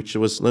 15, which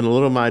was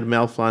lenalidomide,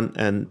 melphalan,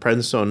 and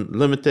prednisone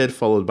limited,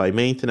 followed by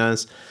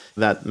maintenance.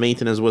 That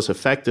maintenance was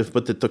effective,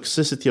 but the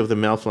toxicity of the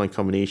melphalan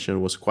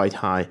combination was quite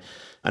high.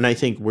 And I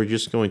think we're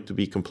just going to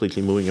be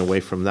completely moving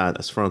away from that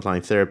as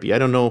frontline therapy. I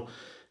don't know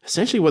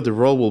essentially what the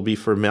role will be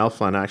for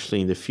melphalan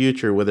actually in the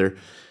future, whether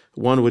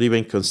one would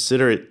even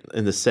consider it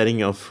in the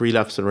setting of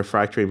relapse and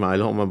refractory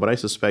myeloma, but I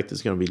suspect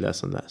it's going to be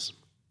less and less.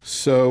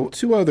 So,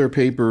 two other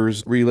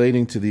papers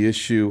relating to the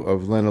issue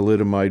of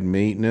lenalidomide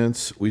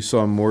maintenance. We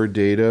saw more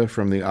data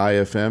from the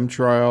IFM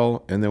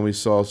trial, and then we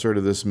saw sort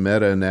of this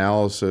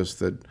meta-analysis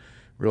that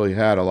really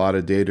had a lot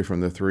of data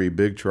from the three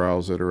big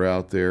trials that are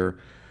out there.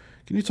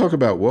 Can you talk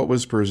about what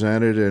was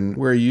presented and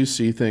where you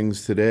see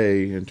things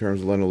today in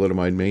terms of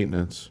lenalidomide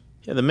maintenance?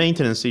 Yeah, the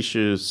maintenance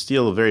issue is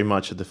still very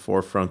much at the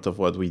forefront of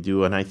what we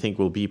do, and I think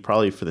will be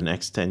probably for the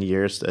next 10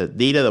 years. The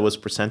data that was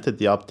presented,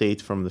 the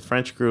update from the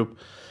French group,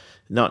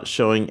 not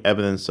showing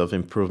evidence of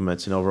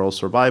improvements in overall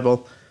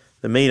survival.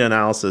 The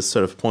meta-analysis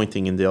sort of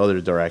pointing in the other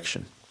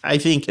direction. I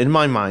think, in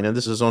my mind, and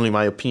this is only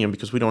my opinion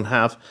because we don't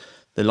have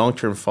the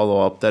long-term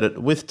follow-up,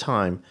 that with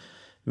time,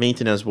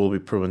 maintenance will be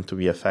proven to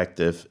be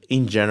effective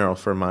in general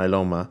for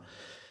myeloma.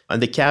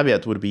 And the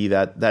caveat would be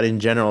that in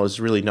general is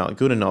really not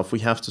good enough. We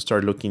have to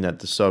start looking at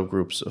the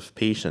subgroups of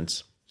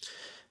patients.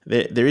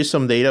 There is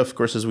some data, of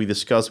course, as we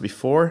discussed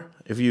before.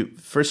 If you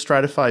first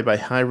stratify by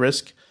high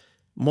risk,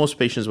 most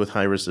patients with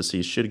high-risk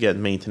disease should get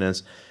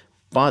maintenance,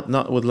 but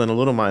not with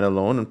lenalidomide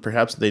alone, and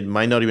perhaps they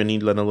might not even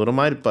need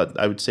lenalidomide, but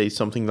I would say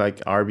something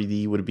like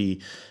RBD would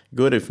be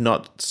good, if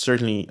not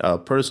certainly a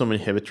proteasome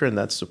inhibitor, and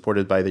that's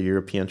supported by the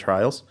European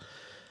trials.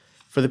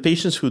 For the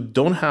patients who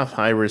don't have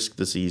high-risk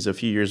disease, a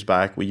few years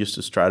back, we used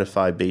to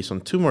stratify based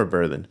on tumor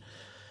burden.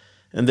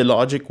 And the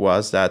logic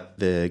was that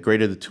the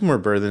greater the tumor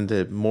burden,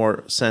 the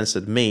more sense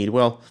it made.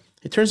 Well,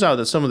 it turns out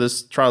that some of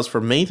these trials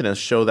for maintenance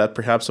show that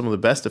perhaps some of the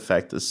best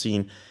effect is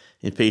seen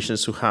in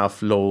patients who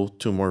have low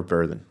tumor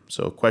burden.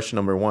 So question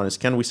number one is,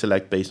 can we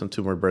select based on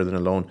tumor burden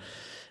alone?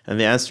 And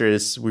the answer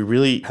is we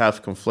really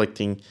have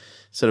conflicting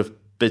sort of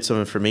bits of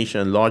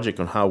information and logic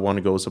on how one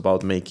goes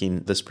about making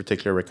this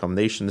particular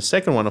recommendation. The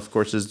second one, of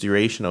course, is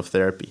duration of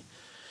therapy.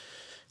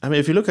 I mean,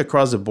 if you look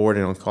across the board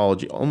in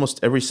oncology, almost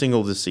every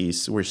single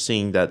disease, we're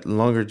seeing that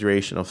longer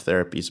duration of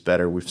therapy is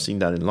better. We've seen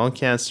that in lung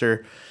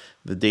cancer.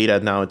 The data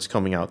now, it's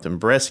coming out in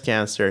breast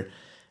cancer.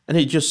 And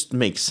it just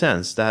makes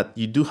sense that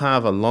you do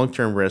have a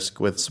long-term risk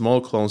with small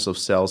clones of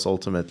cells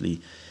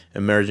ultimately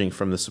emerging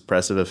from the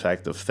suppressive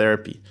effect of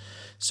therapy.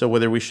 So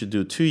whether we should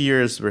do 2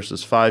 years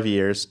versus 5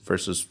 years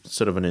versus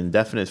sort of an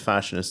indefinite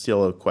fashion is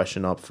still a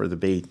question up for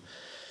debate.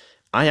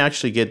 I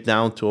actually get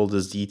down to all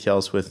these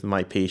details with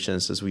my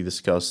patients as we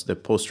discuss the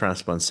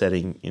post-transplant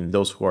setting in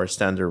those who are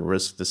standard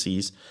risk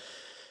disease.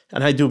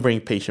 And I do bring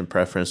patient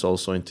preference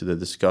also into the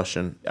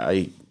discussion.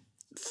 I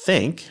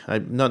try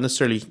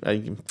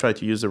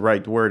to use the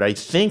right word. I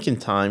think in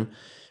time,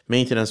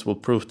 maintenance will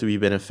prove to be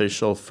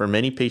beneficial for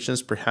many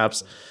patients,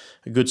 perhaps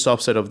a good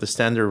subset of the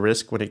standard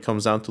risk when it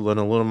comes down to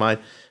lenalidomide,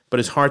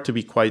 but it's hard to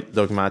be quite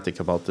dogmatic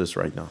about this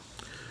right now.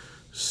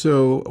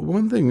 So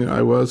one thing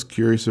I was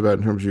curious about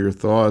in terms of your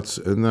thoughts,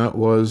 and that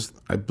was,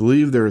 I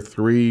believe there are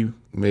 3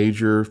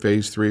 major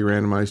phase 3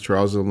 randomized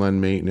trials of len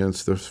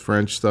maintenance. The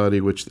French study,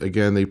 which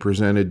again, they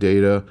presented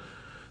data.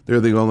 They're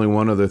the only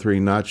one of the 3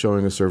 not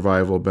showing a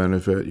survival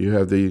benefit. You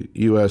have the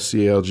US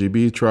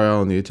CALGB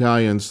trial and the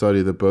Italian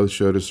study that both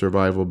showed a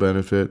survival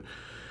benefit.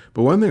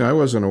 But one thing I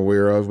wasn't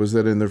aware of was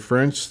that in the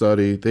French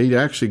study, they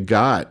actually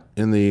got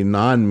in the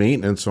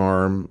non-maintenance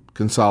arm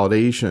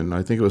consolidation.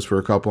 I think it was for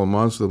a couple of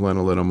months with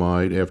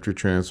lenalidomide after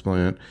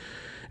transplant.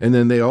 And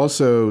then they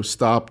also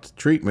stopped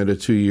treatment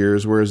at 2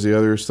 years, whereas the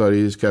other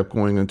studies kept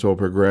going until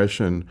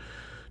progression.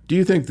 Do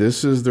you think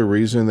this is the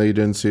reason they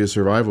didn't see a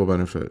survival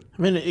benefit?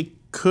 I mean,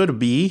 it could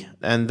be,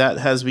 and that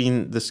has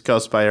been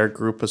discussed by our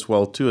group as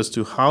well, too, as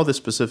to how the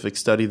specific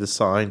study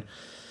design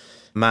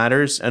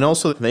matters. And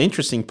also the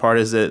interesting part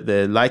is that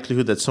the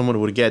likelihood that someone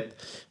would get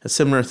a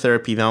similar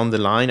therapy down the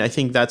line. I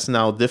think that's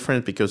now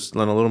different because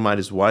lenalidomide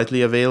is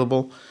widely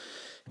available.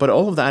 But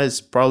all of that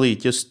is probably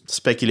just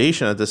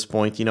speculation at this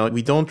point.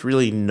 We don't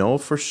really know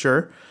for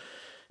sure.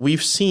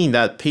 We've seen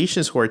that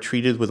patients who are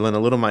treated with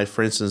lenalidomide,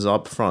 for instance,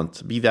 up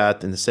front, be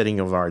that in the setting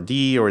of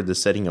RD or the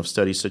setting of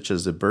studies such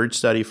as the BIRD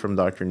study from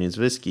Dr.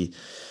 Niedzwiecki,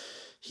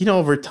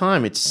 over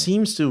time, it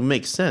seems to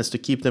make sense to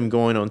keep them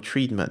going on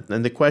treatment.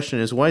 And the question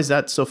is, why is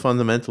that so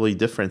fundamentally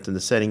different in the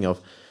setting of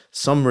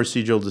some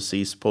residual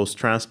disease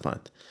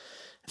post-transplant?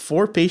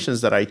 For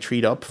patients that I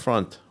treat up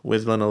front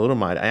with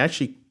lenalidomide, I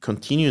actually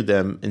continue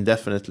them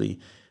indefinitely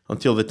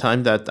until the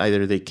time that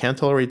either they can't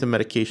tolerate the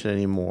medication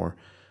anymore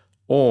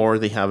or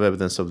they have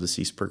evidence of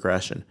disease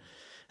progression.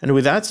 And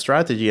with that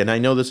strategy, and I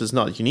know this is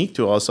not unique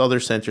to us, other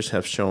centers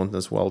have shown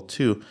as well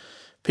too,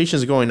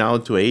 patients going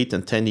out to 8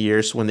 and 10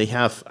 years when they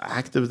have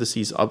active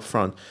disease up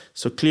front.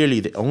 So clearly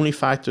the only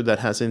factor that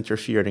has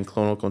interfered in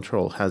clonal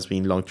control has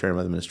been long-term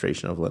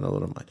administration of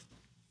lenalidomide.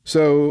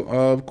 So,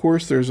 of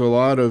course, there's a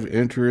lot of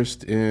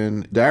interest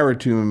in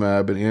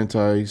daratumumab, an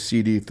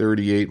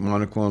anti-CD38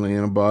 monoclonal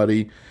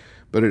antibody.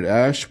 But at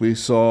ASH, we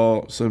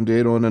saw some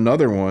data on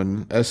another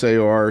one,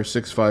 SAR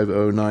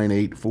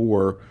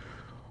 650984.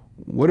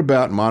 What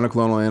about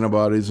monoclonal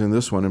antibodies in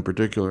this one in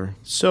particular?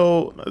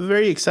 So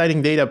very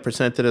exciting data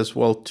presented as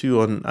well,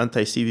 too, on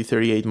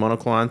anti-CD38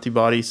 monoclonal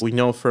antibodies. We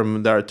know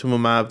from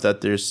daratumumab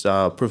that there's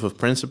proof of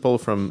principle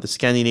from the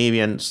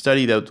Scandinavian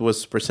study that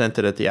was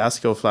presented at the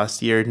ASCO of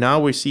last year.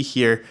 Now we see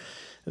here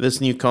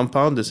this new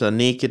compound is a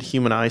naked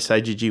humanized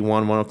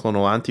IgG1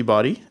 monoclonal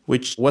antibody,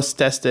 which was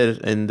tested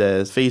in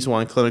the phase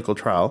 1 clinical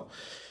trial.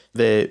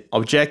 The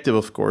objective,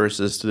 of course,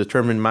 is to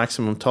determine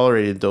maximum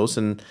tolerated dose.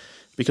 And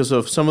because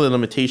of some of the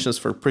limitations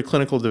for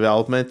preclinical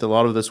development, a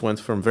lot of this went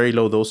from very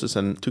low doses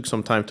and took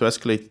some time to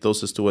escalate the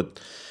doses to what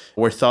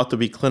were thought to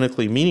be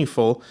clinically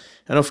meaningful.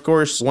 And of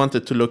course,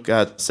 wanted to look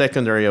at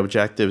secondary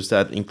objectives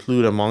that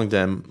include among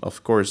them,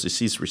 of course,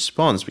 disease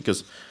response,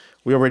 because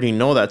we already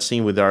know that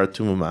seen with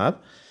daratumumab.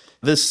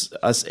 This,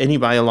 as any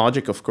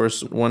biologic, of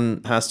course,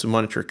 one has to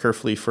monitor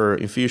carefully for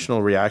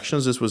infusional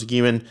reactions. This was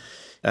given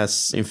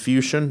as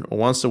infusion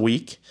once a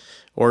week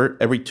or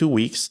every 2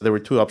 weeks. There were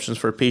 2 options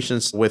for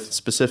patients with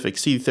specific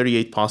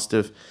CD38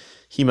 positive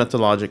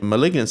hematologic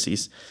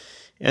malignancies.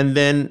 And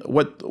then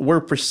what were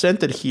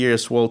presented here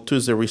as well too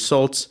is the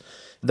results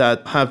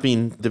that have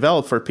been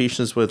developed for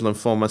patients with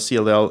lymphoma,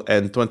 CLL,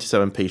 and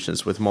 27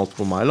 patients with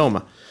multiple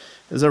myeloma.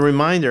 As a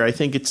reminder, I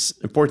think it's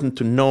important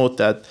to note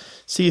that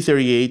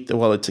CD38,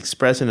 while it's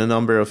expressed in a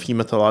number of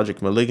hematologic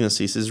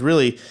malignancies, is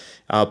really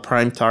a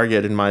prime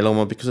target in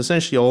myeloma because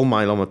essentially all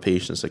myeloma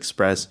patients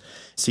express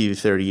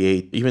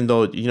CD38. Even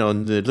though,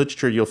 in the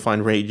literature you'll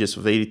find ranges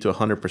of 80 to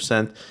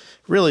 100%,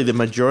 really the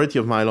majority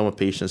of myeloma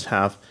patients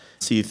have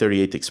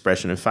CD38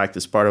 expression. In fact,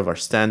 it's part of our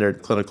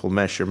standard clinical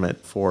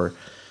measurement for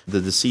the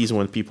disease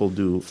when people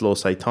do flow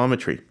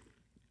cytometry.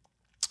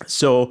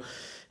 So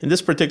in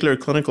this particular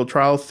clinical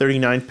trial,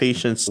 39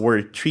 patients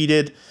were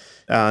treated.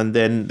 And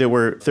then there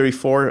were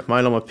 34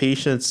 myeloma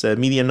patients. The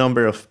median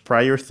number of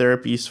prior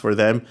therapies for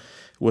them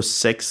was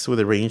 6 with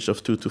a range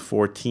of 2 to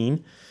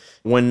 14.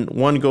 When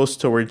one goes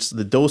towards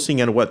the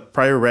dosing and what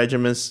prior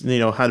regimens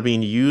had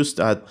been used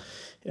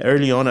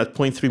early on at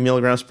 0.3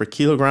 milligrams per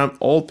kilogram,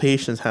 all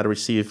patients had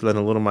received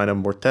lenalidomide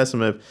and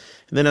bortezomib.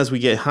 And then as we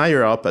get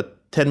higher up at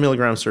 10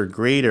 milligrams or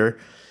greater,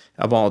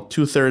 about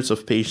 2/3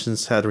 of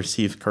patients had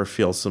received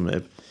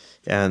carfilzomib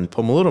and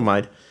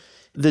pomalidomide.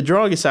 The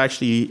drug is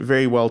actually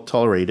very well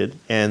tolerated,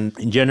 and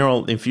in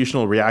general,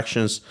 infusional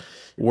reactions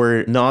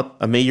were not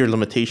a major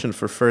limitation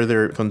for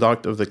further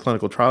conduct of the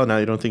clinical trial. Now,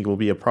 I don't think it will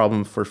be a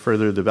problem for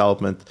further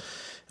development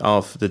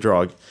of the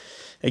drug.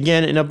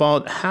 Again, in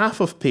about half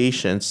of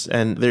patients,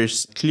 and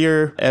there's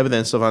clear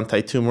evidence of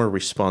anti-tumor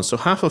response. So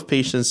half of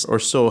patients or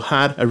so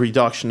had a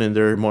reduction in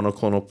their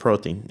monoclonal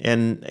protein.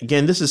 And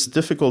again, this is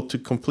difficult to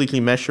completely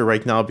measure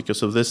right now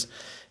because of this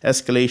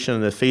escalation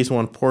in the phase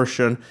 1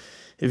 portion.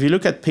 If you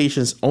look at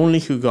patients only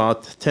who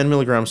got 10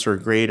 milligrams or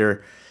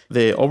greater,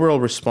 the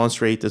overall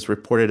response rate is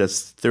reported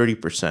as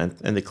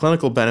 30%, and the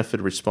clinical benefit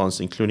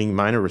response, including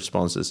minor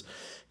responses,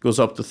 goes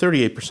up to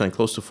 38%,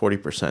 close to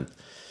 40%.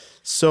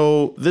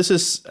 So this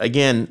is,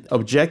 again,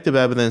 objective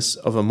evidence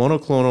of a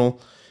monoclonal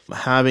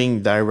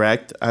having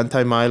direct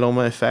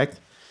anti-myeloma effect.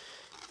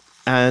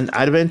 And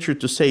I'd venture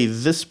to say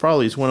this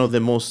probably is one of the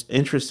most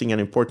interesting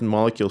and important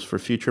molecules for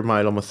future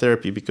myeloma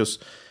therapy because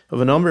of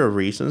a number of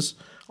reasons.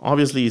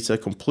 Obviously, it's a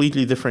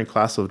completely different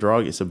class of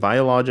drug. It's a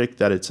biologic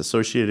that it's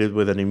associated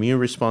with an immune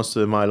response to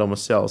the myeloma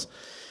cells.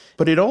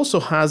 But it also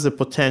has the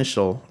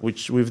potential,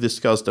 which we've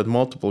discussed at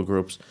multiple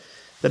groups,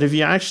 that if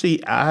you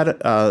actually add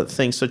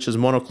things such as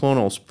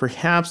monoclonals,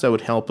 perhaps that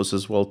would help us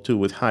as well, too,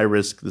 with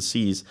high-risk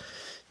disease,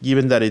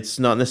 given that it's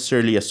not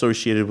necessarily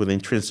associated with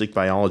intrinsic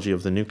biology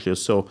of the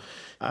nucleus. So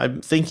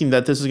I'm thinking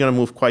that this is going to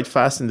move quite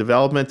fast in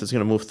development. It's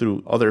going to move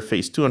through other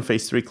phase 2 and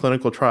phase 3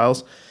 clinical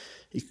trials.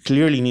 It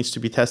clearly needs to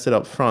be tested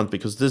up front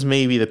because this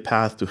may be the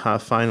path to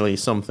have finally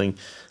something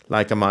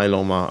like a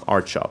myeloma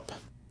R-CHOP.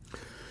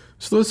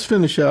 So let's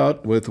finish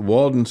out with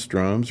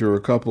Waldenstrom's. There were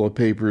a couple of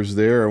papers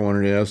there I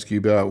wanted to ask you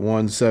about.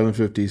 One,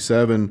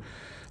 757,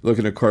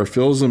 looking at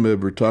carfilzomib,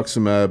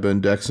 rituximab,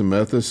 and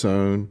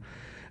dexamethasone,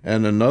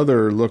 and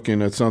another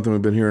looking at something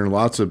we've been hearing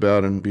lots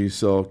about in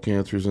B-cell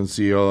cancers and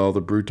CLL,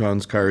 the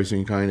Bruton's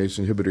tyrosine kinase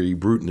inhibitor,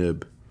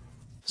 ibrutinib.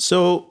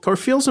 So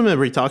carfilzomib,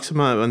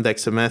 rituximab, and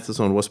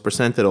dexamethasone was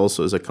presented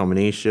also as a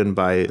combination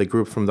by the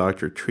group from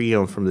Dr.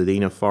 Trio and from the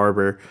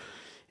Dana-Farber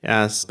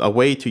as a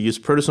way to use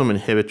proteasome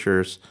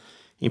inhibitors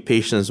in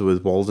patients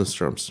with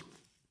Waldenstrom's.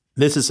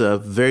 This is a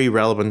very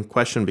relevant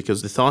question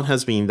because the thought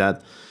has been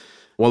that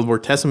while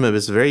bortezomib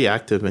is very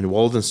active in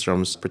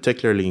Waldenstrom's,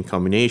 particularly in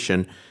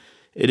combination,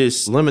 it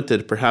is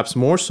limited perhaps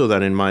more so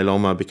than in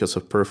myeloma because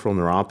of peripheral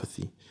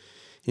neuropathy.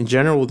 In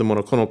general, with the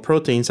monoclonal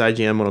proteins,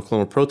 IgM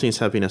monoclonal proteins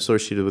have been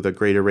associated with a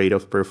greater rate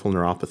of peripheral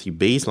neuropathy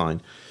baseline.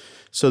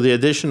 So the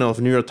addition of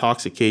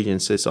neurotoxic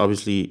agents is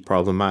obviously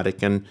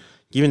problematic. And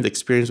given the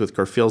experience with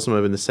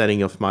carfilzomib in the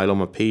setting of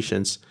myeloma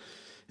patients,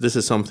 this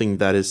is something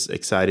that is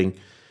exciting.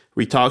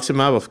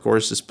 Rituximab, of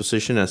course, is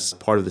positioned as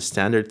part of the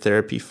standard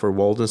therapy for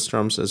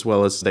Waldenstrom's, as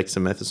well as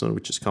dexamethasone,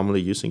 which is commonly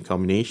used in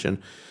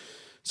combination.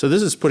 So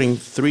this is putting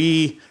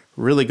 3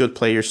 really good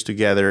players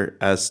together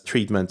as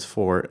treatment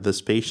for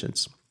these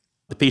patients.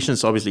 The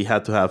patients obviously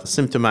had to have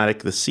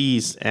symptomatic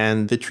disease,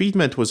 and the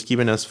treatment was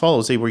given as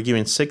follows. They were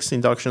given 6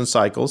 induction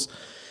cycles,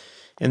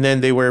 and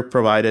then they were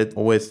provided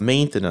with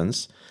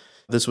maintenance.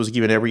 This was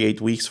given every 8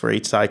 weeks for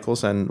 8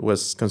 cycles and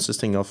was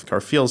consisting of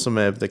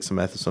carfilzomib,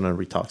 dexamethasone, and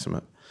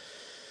rituximab.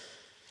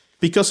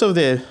 Because of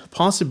the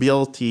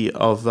possibility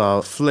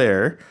of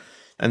flare,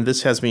 and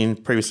this has been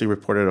previously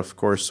reported, of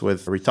course,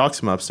 with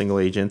rituximab single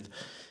agent,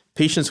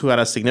 patients who had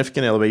a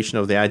significant elevation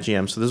of the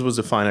IgM, so this was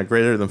defined at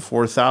greater than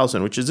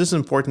 4,000, which is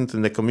important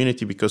in the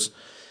community because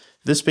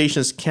these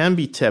patients can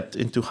be tipped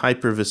into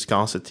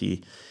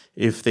hyperviscosity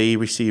if they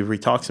receive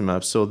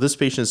rituximab. So these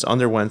patients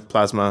underwent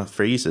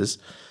plasmapheresis,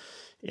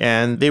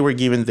 and they were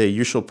given the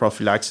usual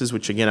prophylaxis,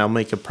 which again, I'll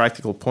make a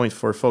practical point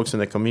for folks in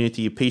the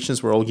community.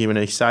 Patients were all given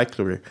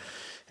acyclovir.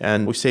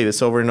 And we say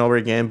this over and over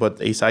again, but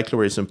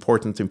acyclovir is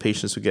important in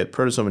patients who get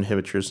proteasome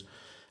inhibitors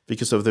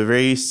because of the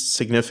very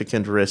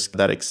significant risk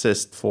that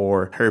exists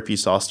for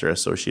herpes zoster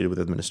associated with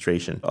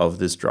administration of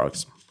these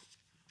drugs.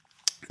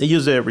 They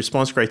use a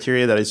response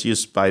criteria that is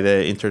used by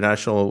the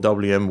International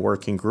WM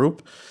Working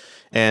Group.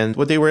 And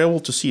what they were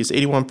able to see is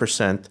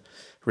 81%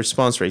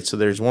 response rate. So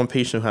there's one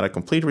patient who had a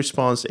complete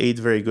response, 8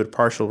 very good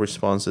partial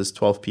responses,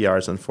 12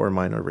 PRs, and 4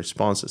 minor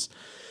responses.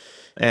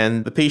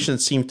 And the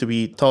patients seem to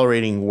be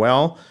tolerating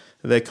well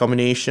the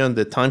combination.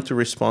 The time to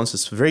response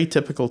is very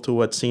typical to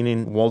what's seen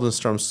in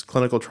Waldenstrom's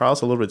clinical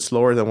trials, a little bit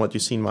slower than what you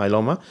see in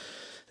myeloma.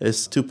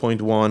 It's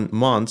 2.1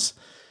 months.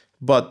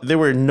 But there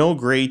were no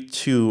grade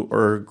 2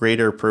 or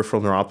greater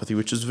peripheral neuropathy,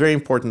 which is very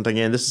important.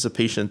 Again, this is a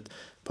patient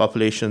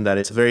population that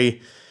is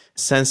very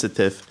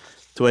sensitive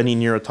to any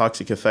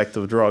neurotoxic effect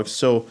of drugs.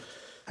 So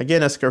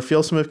again, as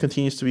carfilzomib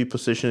continues to be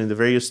positioned in the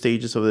various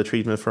stages of the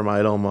treatment for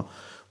myeloma,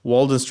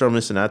 Waldenstrom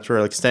is a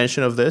natural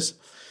extension of this.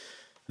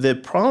 The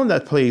problem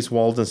that plagues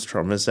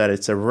Waldenstrom is that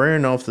it's a rare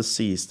enough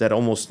disease that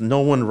almost no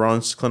one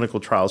runs clinical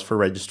trials for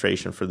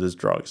registration for these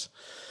drugs.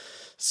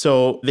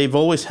 So they've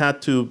always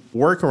had to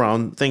work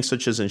around things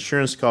such as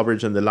insurance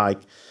coverage and the like,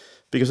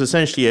 because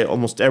essentially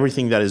almost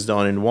everything that is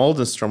done in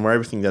Waldenstrom, or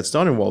everything that's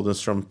done in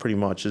Waldenstrom pretty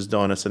much is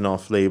done as an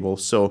off-label.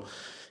 So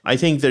I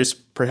think there's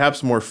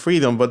perhaps more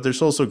freedom, but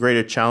there's also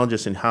greater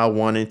challenges in how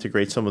one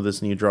integrates some of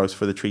these new drugs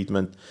for the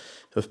treatment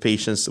of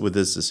patients with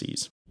this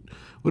disease.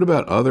 What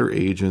about other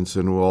agents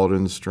in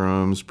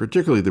Waldenstrom's,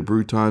 particularly the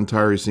Bruton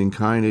tyrosine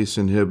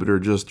kinase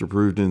inhibitor just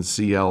approved in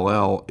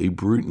CLL,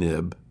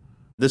 ibrutinib?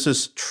 This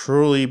is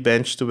truly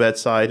bench to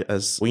bedside.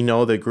 As we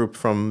know, the group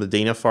from the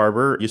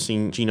Dana-Farber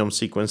using genome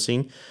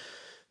sequencing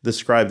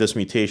described this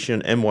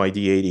mutation,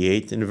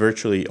 MYD88, in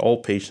virtually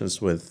all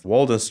patients with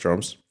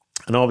Waldenstrom's.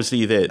 And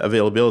obviously the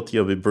availability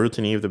of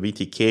ibrutinib, the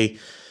BTK,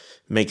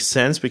 makes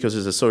sense because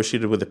it's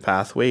associated with the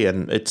pathway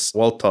and it's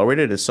well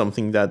tolerated. It's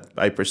something that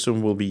I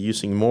presume we'll be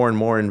using more and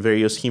more in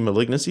various heme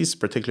malignancies,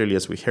 particularly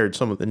as we heard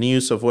some of the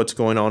news of what's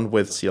going on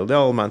with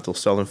CLL, mantle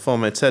cell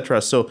lymphoma,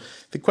 etc. So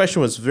the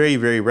question was very,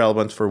 very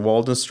relevant for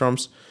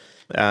Waldenstrom's.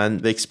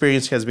 And the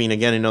experience has been,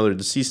 again, in other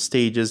disease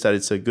stages, that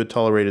it's a good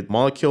tolerated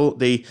molecule.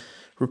 They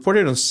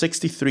reported on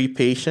 63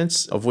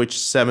 patients, of which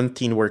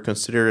 17 were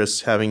considered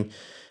as having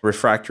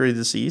refractory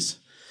disease.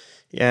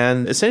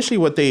 And essentially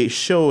what they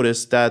showed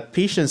is that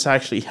patients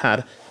actually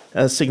had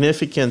a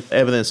significant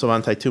evidence of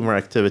anti-tumor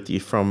activity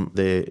from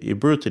the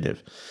ibrutinib.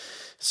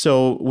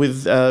 So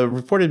with a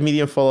reported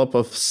median follow-up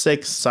of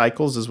 6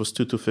 cycles, this was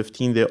 2 to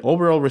 15, the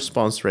overall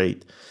response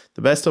rate,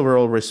 the best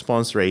overall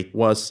response rate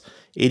was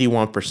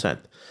 81%.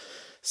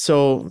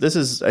 So this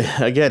is,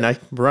 again, I'm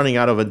running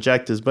out of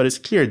adjectives, but it's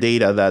clear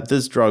data that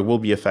this drug will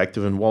be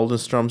effective in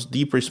Waldenstrom's.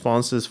 Deep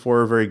responses,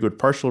 4 very good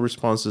partial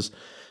responses,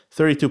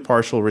 32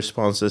 partial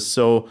responses.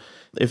 So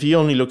if you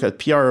only look at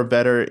PR or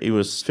better, it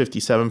was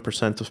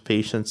 57% of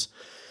patients.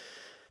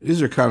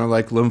 These are kind of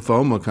like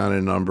lymphoma kind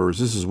of numbers.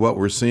 This is what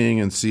we're seeing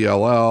in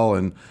CLL,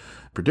 and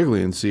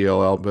particularly in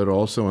CLL, but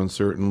also in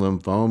certain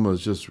lymphomas,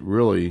 just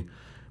really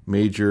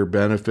major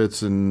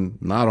benefits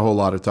and not a whole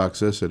lot of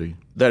toxicity.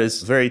 That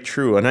is very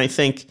true. And I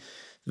think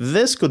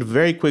this could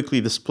very quickly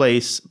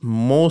displace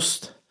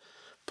most,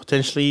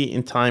 potentially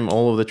in time,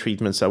 all of the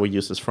treatments that we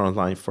use as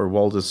frontline for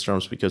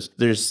Waldenström's, because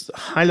there's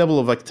high level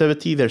of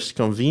activity, there's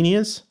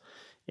convenience,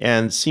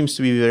 and seems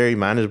to be very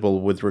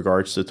manageable with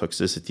regards to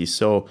toxicity.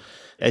 So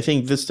I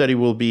think this study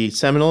will be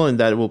seminal in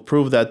that it will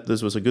prove that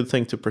this was a good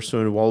thing to pursue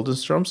in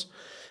Waldenström's.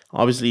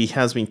 Obviously, it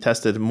has been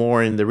tested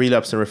more in the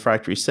relapse and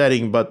refractory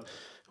setting, but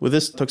with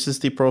this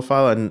toxicity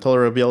profile and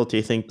tolerability,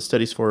 I think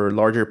studies for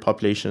larger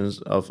populations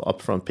of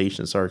upfront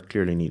patients are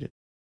clearly needed.